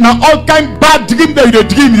sleep now, all kind bad dream that you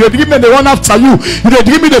dream and they run after you. You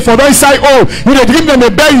dream they follow inside all. You dream them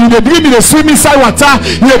they bury you. They dream they swim inside water.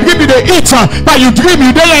 You dream they eat. But you dream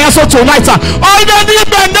you there also tonight. All the dream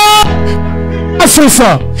they know.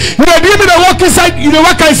 Sir. You dream they walk inside. You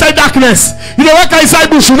walk inside darkness. You walk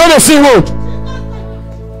inside bush. You know they see road.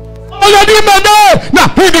 All the dream they know. Now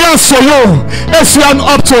he dance for you. As you are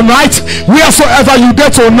up tonight, wheresoever you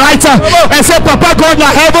get tonight, and say, Papa God na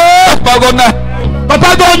heaven. Papa God na heaven.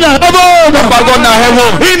 Papa God na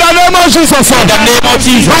heaven. In the name of Jesus. In the name of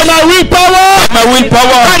Jesus. By my will power. By my will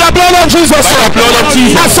power. By the blood of Jesus. By the blood of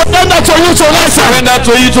Jesus. I surrender to you tonight. I surrender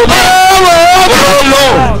to you tonight. Oh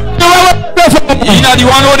Lord. You are the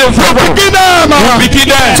one who them begin them. Begin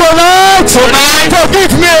them. Tonight.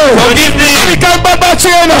 Forgive me. Forgive me. Any kind of bad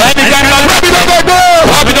chain. Any kind of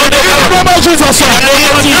bad Jesus.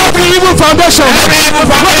 Every evil foundation.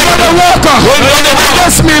 Every worker.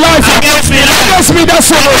 Against me life. Against me that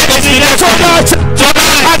soul. Tonight.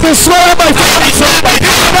 I destroy my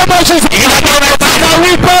Jesus. Now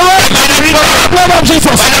we power. Blood of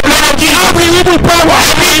Jesus. Every evil power.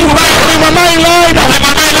 In my mind line.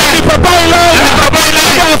 In my mind line.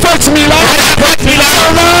 Affect me life.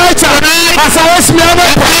 Tonight. As I rest me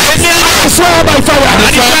I swear by fire.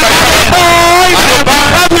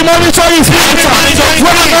 Every monitor is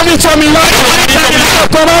when I monitor me life.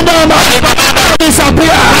 Commander,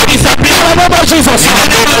 disappear. Remember Jesus.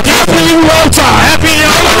 Happy altar.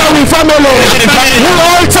 Happy family.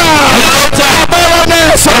 Altar.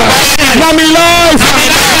 Barrenness. Nami life.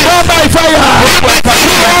 Burn by fire.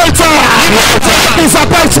 Altar.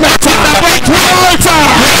 Disappointment. Altar.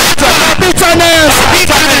 Bitterness.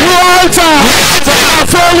 Altar.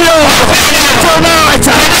 Failure. Tonight.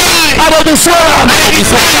 I will destroy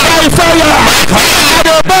by fire. I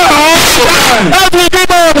will burn every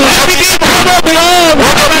demon. Every belong.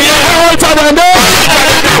 Altar and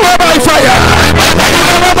by fire.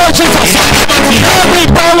 Remember Jesus. Every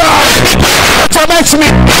power torments me.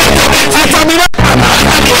 I terminate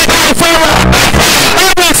by fire.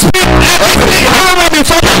 Every spirit. Never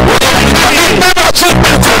before. Never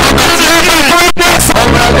treatment. Never greatness.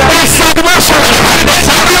 Never stagnation.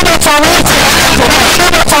 Never torment.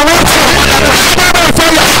 Never torment. Never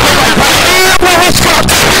fire. Never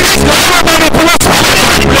witchcraft. Never manipulation.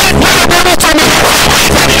 Never torment.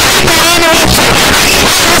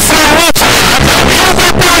 Never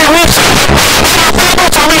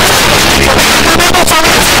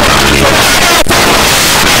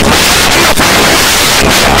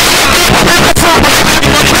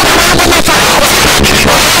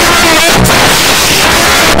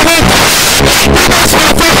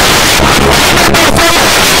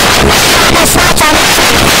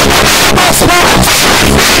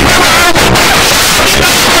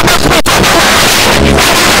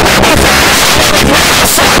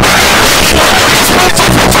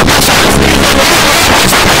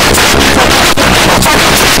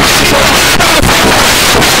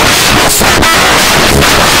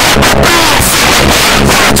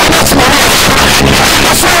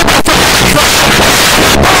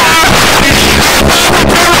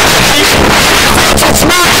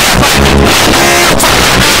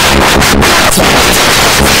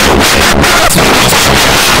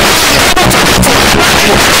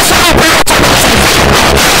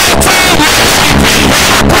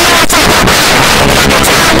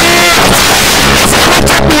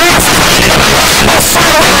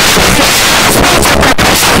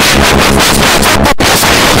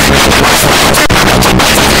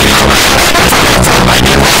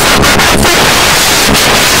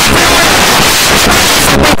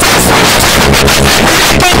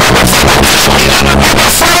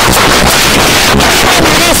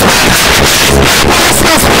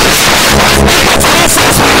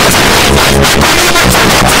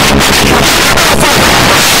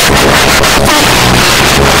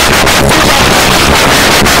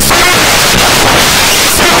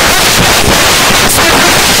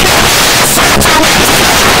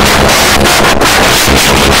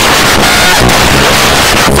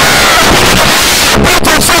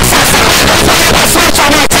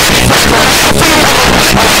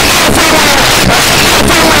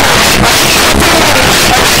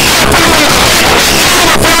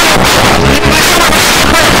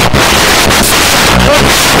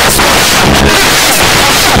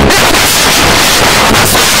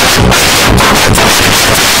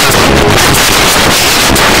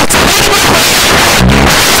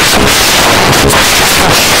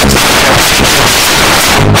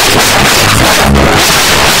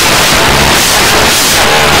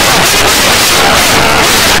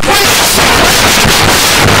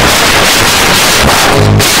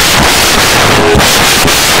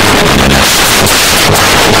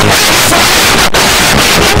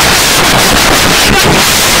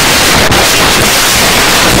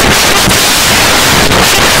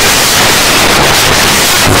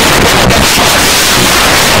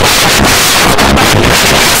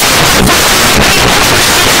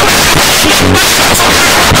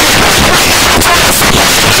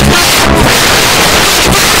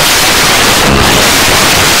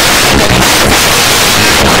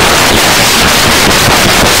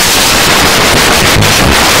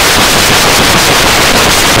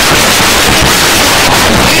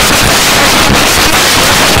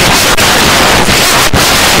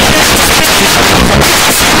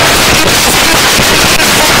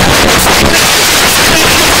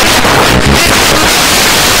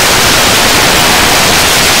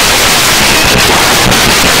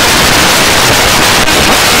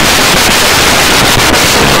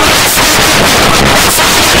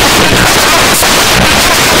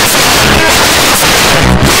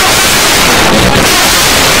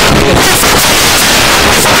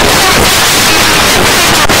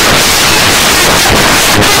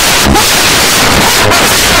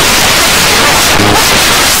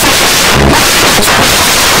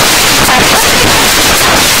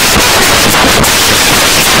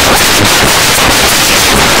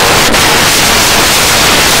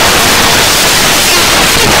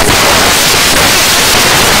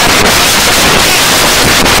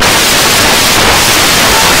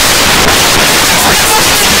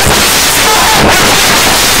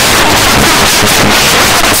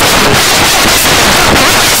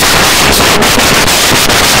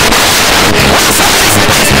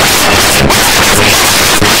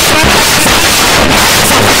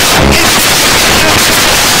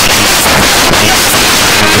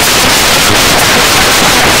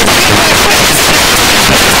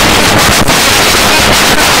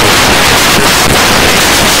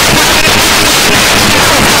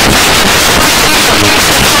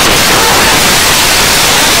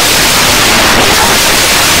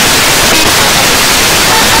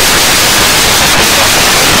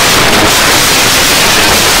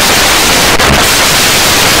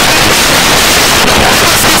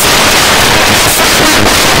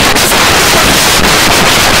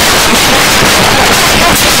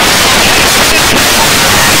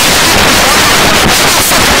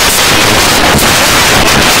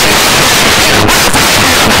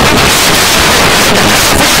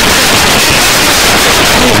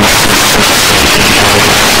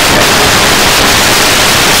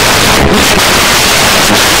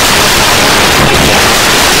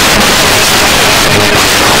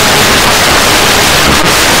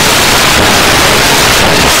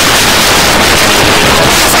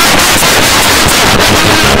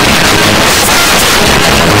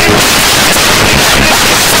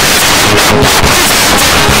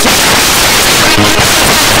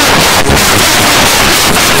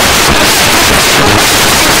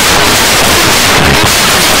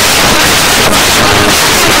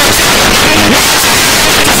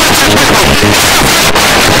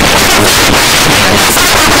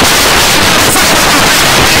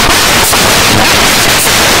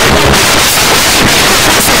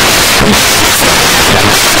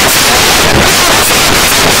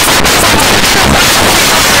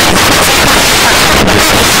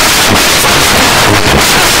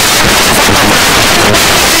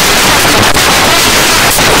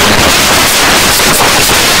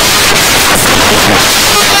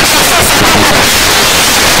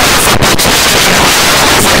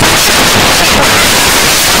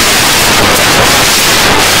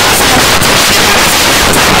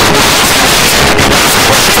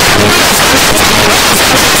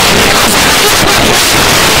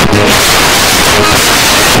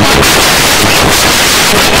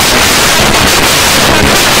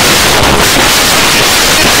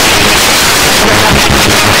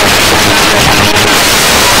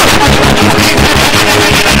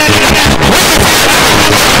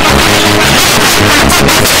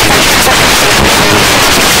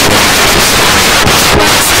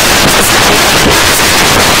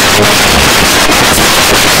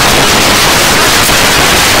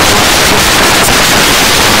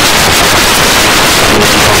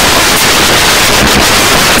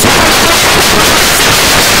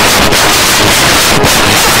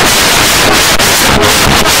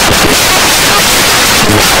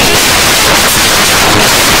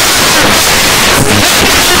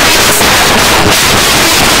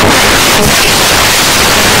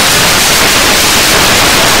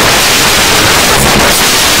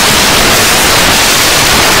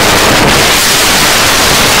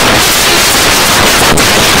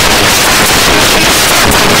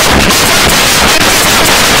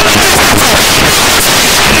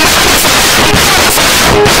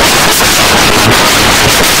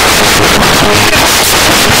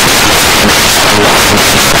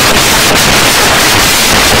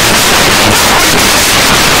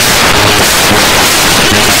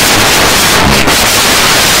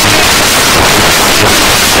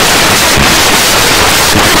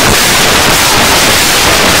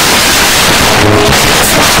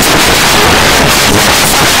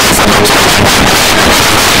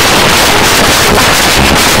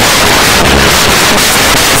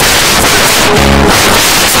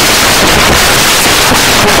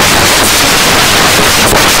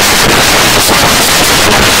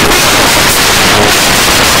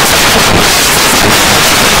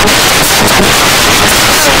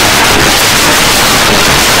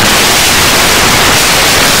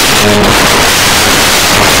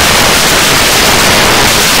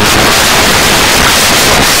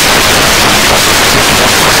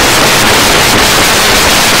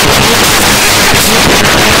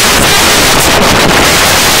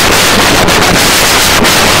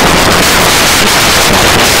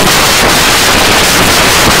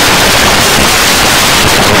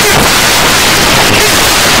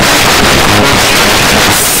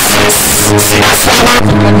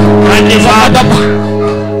And the Father,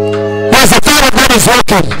 as the Father God is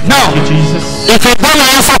working now, if you don't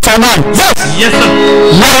answer tonight, yes, sir.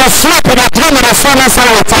 You will sleep in a dream in the fullness of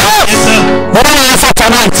your time. Yes, sir. You don't answer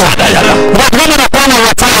tonight. The dream in the plan of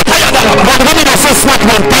your time. The dream in the first night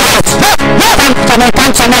when perfect.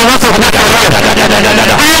 Come to me, what is not alone?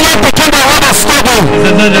 I want to keep the word of study.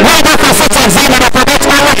 Why do you sit exam and predict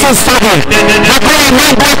everything study? The great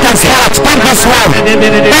man black and start. Come this way.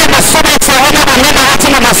 All the students are over and never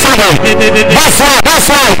acting on the study. That's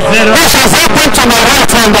right. This has happened to my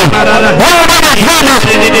right hand. All over the drama.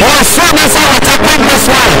 Your son is out. Come this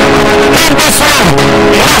way. Come this way.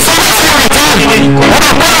 Your son is out. What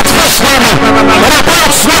about fish money? What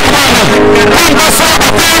about smoke money? Come this way.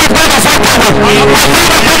 The power of God is happening. The power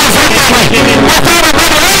of God is happening. The power of God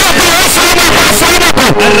is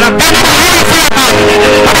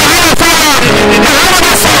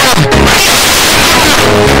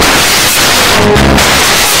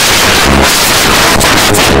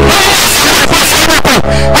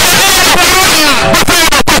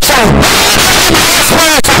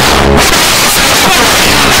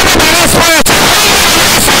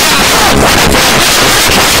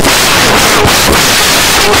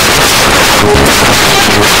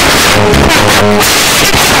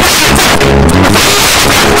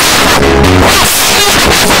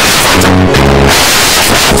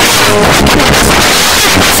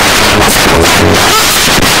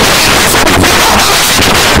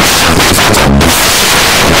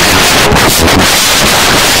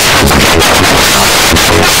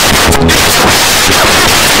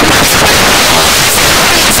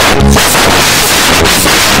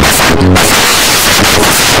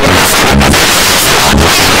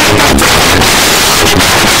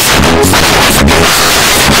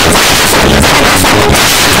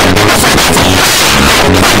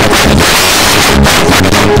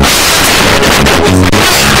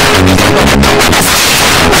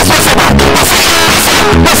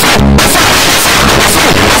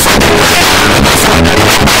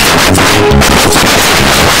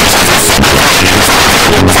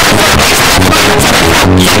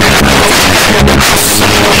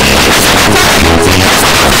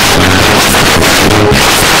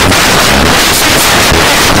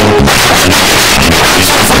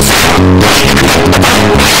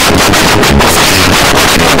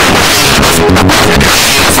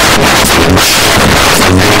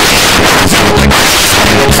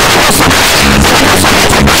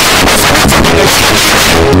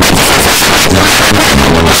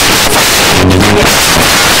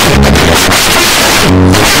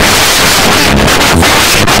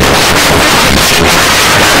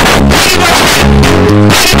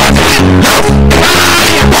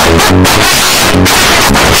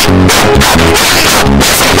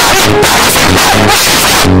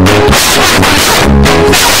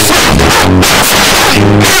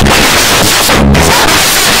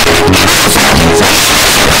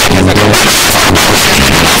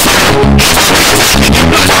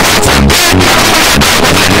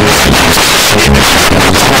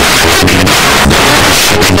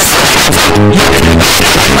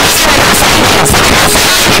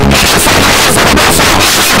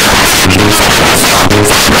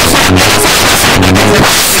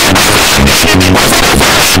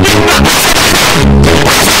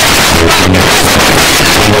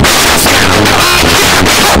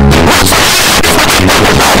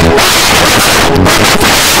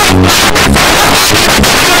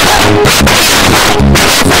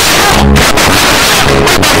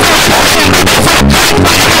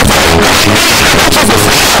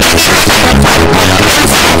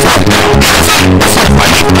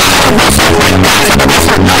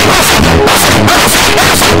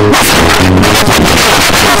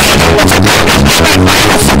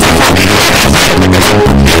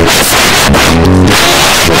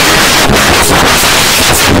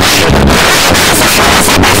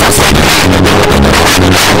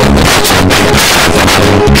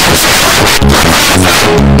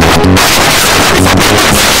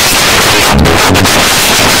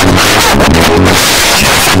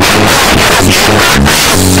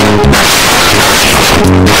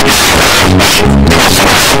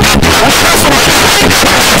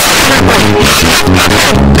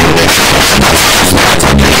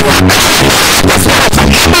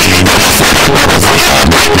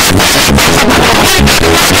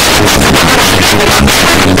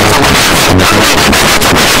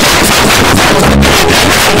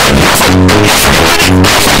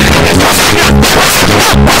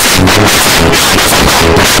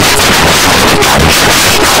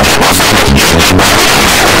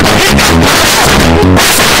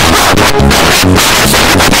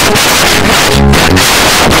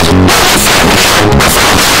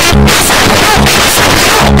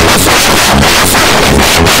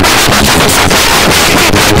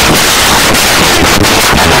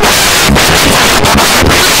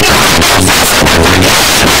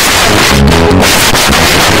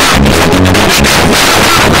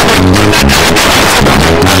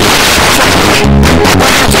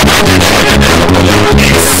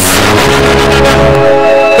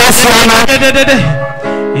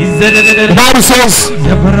The Bible says,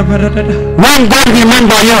 when God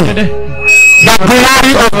remember you, the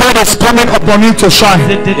glory of God is coming upon you to shine.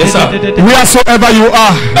 Yes, sir. Wheresoever you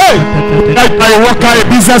are, a worker, a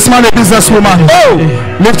businessman, a businesswoman,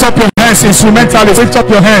 lift up your hands instrumentally. Lift up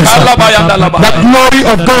your hands. The glory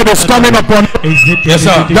of God is coming upon you. Yes,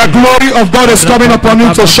 sir. The glory of God is coming upon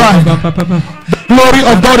you to shine. The glory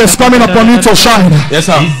of God is coming upon you to shine. Yes,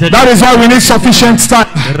 sir. That is why we need sufficient time.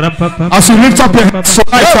 As you lift up your hands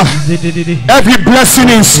tonight, every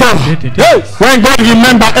blessing in store. When God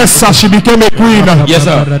remembered Esther, she became a queen. Yes,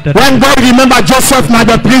 sir. When God remembered Joseph in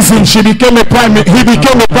the prison, he became a prime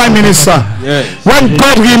minister. Yes. When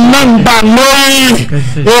God remembered Mary,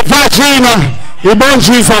 a virgin, about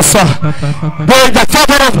Jesus, the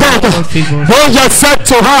Father of God, they just said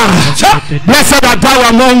to her, blessed art thou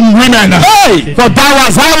among women, for thou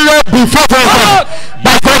hast always been favored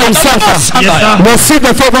by God himself. Receive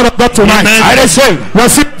the favor of God tonight. I receive.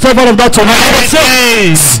 Receive the favor of God tonight.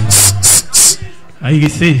 I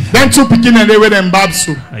receive. Then two picking and they were them babs.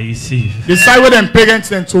 I receive. Decide with them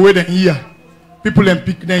parents and to wait and hear. People and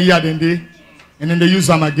pick them here and then they use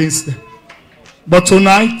them against them. But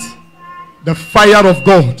tonight, the fire of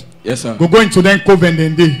God, yes, sir, will go into them coven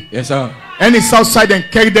and day. Yes, sir. And it's outside and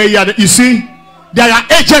carry their yard. You see, there are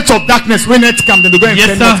agents of darkness. When it comes, then they go and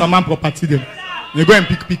send out some man property them. They go and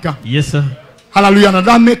pick her. Yes, sir. Hallelujah. Now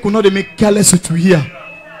that make not they make careless to hear.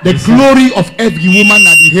 The yes, glory sir, of every woman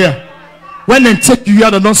that they hear. When they take you here,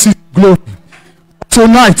 they don't see glory.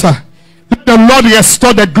 Tonight, let the Lord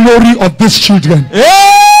restore the glory of these children. In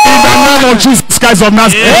the name of Jesus Christ of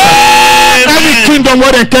Nazareth. Any kingdom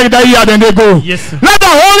where they carry that here, then they go. Yes, sir. Let the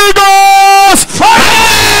Holy Ghost fire!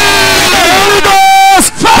 The Holy Ghost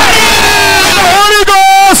fire! The Holy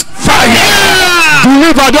Ghost fire!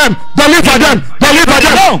 Deliver them! Deliver them! Deliver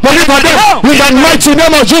them! Deliver them! In the mighty name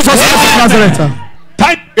of Jesus Christ of Nazareth.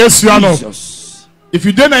 Yes, you know. If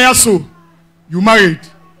you don't know so, you married,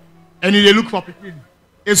 and you look for people.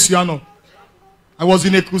 Yes, you know. I was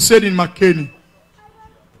in a crusade in McKinney.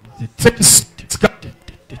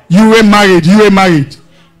 You were married. You were married.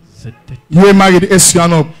 You were married. Yes, you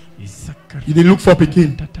know. You did look for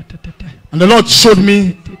Pekin. And the Lord showed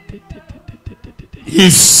me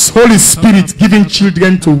His Holy Spirit giving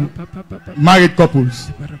children to married couples.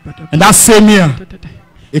 And that same year,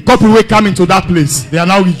 a couple will come into that place. They are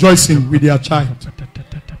now rejoicing with their child.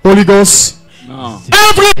 Holy Ghost,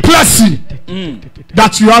 every blessing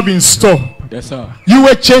that you have in store, you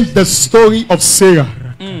will change the story of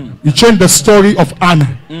Sarah. You change the story of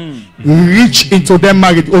Anna. Reach into them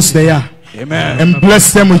married hosts they are. Amen. And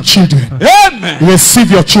bless them with children. Amen.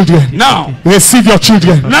 Receive your children. Now. Receive your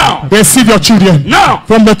children. Now. Receive your children. Now.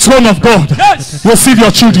 From the throne of God. Yes. Receive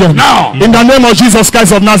your children. Now. In the name of Jesus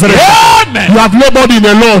Christ of Nazareth. Amen. You have labored in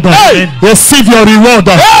the Lord. Amen. Receive your reward.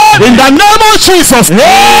 Amen. In the name of Jesus.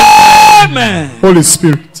 Amen. Holy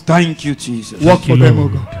Spirit. Thank you, Jesus. Work for them, O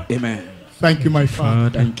God. Amen. Thank you, my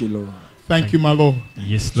Father. Thank you, Lord. Thank you, my Lord.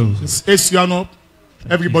 Yes, Lord. It's up.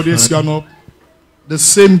 Everybody is up. The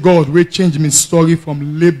same God will change my story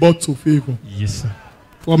from labor to favor. Yes, sir.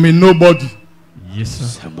 From a nobody. Yes,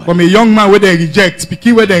 sir. From a young man where they reject,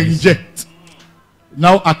 speaking where they reject,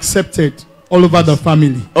 now accepted all over the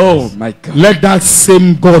family. Oh my God. Let that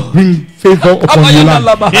same God bring favor upon your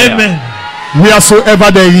life. Amen.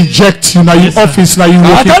 Wheresoever they reject you, now your office, now your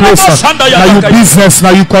working place, now your business,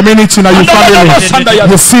 now your community, now your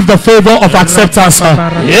family, receive the favor of acceptance.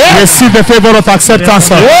 Receive the favor of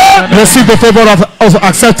acceptance. Receive the favor of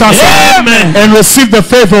acceptance. And receive the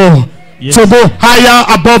favor to go higher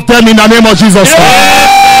above them in the name of Jesus.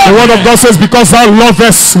 The word of God says, because thou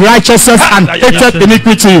lovest righteousness and hated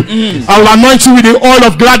iniquity, I will anoint you with the oil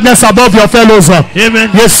of gladness above your fellows. Amen.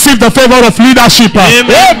 Receive the favor of leadership.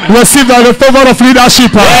 Receive the favor of leadership.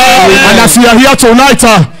 And as we are here tonight,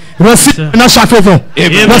 receive financial favor.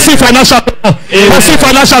 Receive financial favor. Receive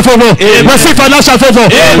financial favor. Receive financial favor.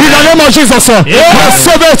 In the name of Jesus.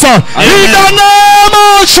 Receive it. In the name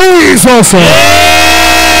of Jesus.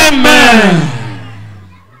 Amen.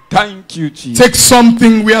 Thank you, Jesus. Take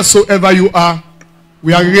something wheresoever you are.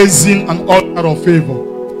 We are raising an altar of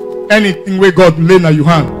favor. Anything where God lay in your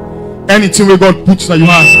hand, anything where God puts in your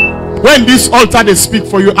hand. When this altar they speak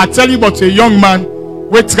for you, I tell you about a young man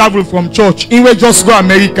we travel from church. He will just go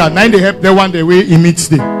America. Now they help the one the way he meets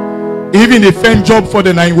them. Even the firm job for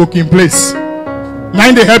the nine working place.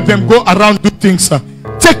 Now they help them go around do things.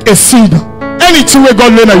 Take a seed. Anything where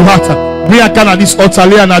God lay in your heart. We are at this altar,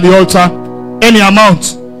 lay at the altar. Any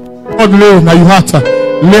amount. God lay on your heart,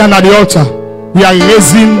 lay on the altar. We are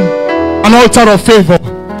raising an altar of favor,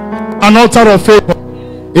 an altar of favor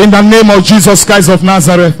in the name of Jesus Christ of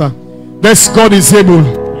Nazareth. This God is able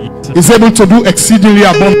to do exceedingly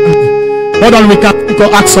abundantly more than we can think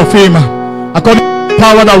or ask of Him, according to the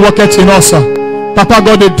power that worketh in us. Papa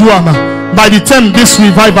God, they do by the time this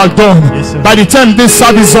revival done, by the time this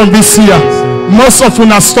service on this year, most of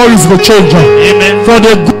our stories will change. Amen. For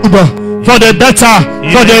the good. For the better,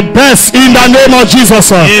 for the best, in the name of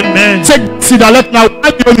Jesus. Amen. Take seed and let now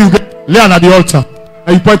lay on the altar.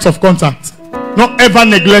 Are you point of contact? Not ever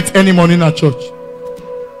neglect any money in a church.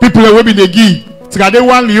 People will be the give. Today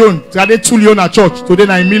 1 million, today 2 million at church. Today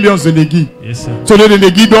 9 millions in the give. Yes, sir. Today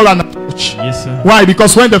they give $1 at church. Yes, sir. Why?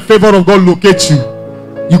 Because when the favor of God locates you,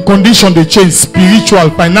 your condition they change.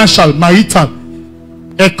 Spiritual, financial, marital,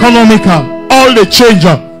 economical, all they change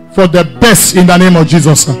for the best in the name of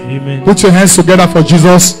Jesus. Amen. Put your hands together for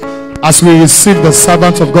Jesus as we receive the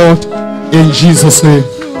servant of God in Jesus' name.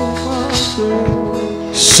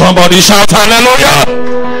 Somebody shout hallelujah.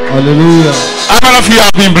 Hallelujah. How many of you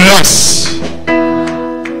have been blessed?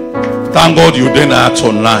 Thank God you're there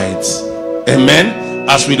tonight. Amen.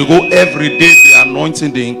 As we go every day, the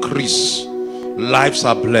anointing, the increase. Lives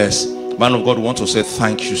are blessed. Man of God, we want to say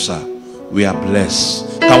thank you, sir. We are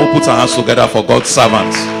blessed. Can we put our hands together for God's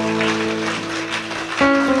servants?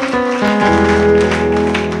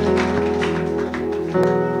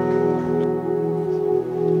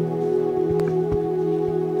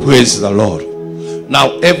 Praise the Lord.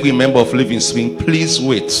 Now, every member of Living Spring, please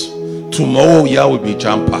wait. Tomorrow, here will be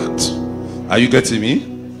jam-packed. Are you getting me?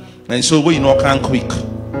 And so we not can quick.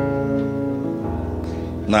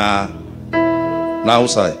 Now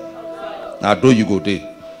outside. Now do you go there.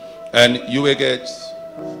 And you will get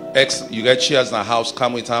chairs in the house,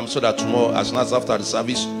 come with them, so that tomorrow, as soon as after the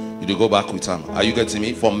service, you go back with them. Are you getting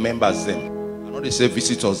me? For members them. I know they say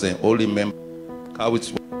visitors them, only members. Come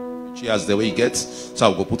with chairs the way you get. So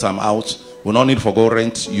I'll go put them out. We don't need for go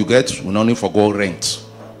rent. You get, we don't need for go rent.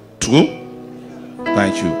 True?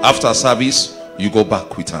 Thank you. After service, you go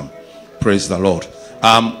back with them. Praise the Lord.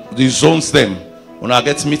 The zones them. When I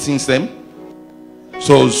get meetings them.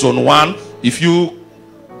 So zone 1, if you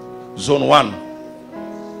zone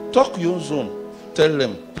 1, talk your zone. Tell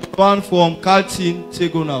them. One from Carlton,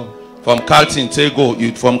 take go now. From Carlton, take go.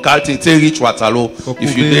 You from Carlton, take reach Waterloo.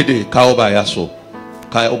 If you did it, Kaoba Yaso.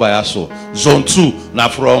 Kai Obayaso. Zone 2 now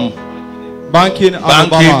from Banking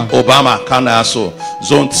and Obama Kanaso.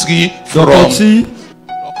 Zone 3 from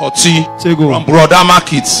Lokoti from Brother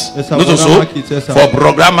Market. Yes, Not Brother also Market, yes, sir. for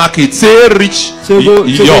Brother Market. Say rich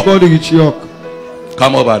York.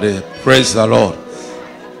 Come over there. Praise the Lord.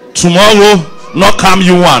 Tomorrow not come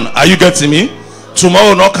you one. Are you getting me?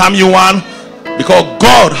 Tomorrow not come you one, because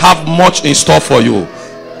God have much in store for you.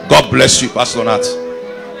 God bless you, Pastor Nat.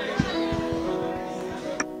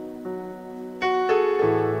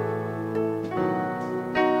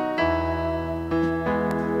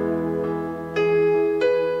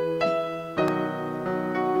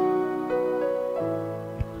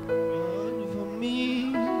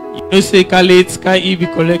 You say late Sky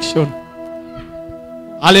EB collection.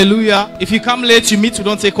 Hallelujah. If you come late, you meet to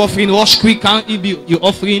don't take offering. Rush quick, can't EB your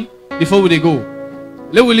offering before we go.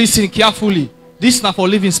 Let we listen carefully. This is not for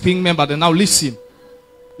Living Spring member. Then now listen.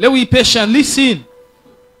 Let we be patient. Listen.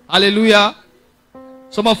 Hallelujah.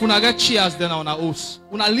 Some of you get cheers then on our host.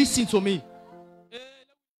 Una listen to me.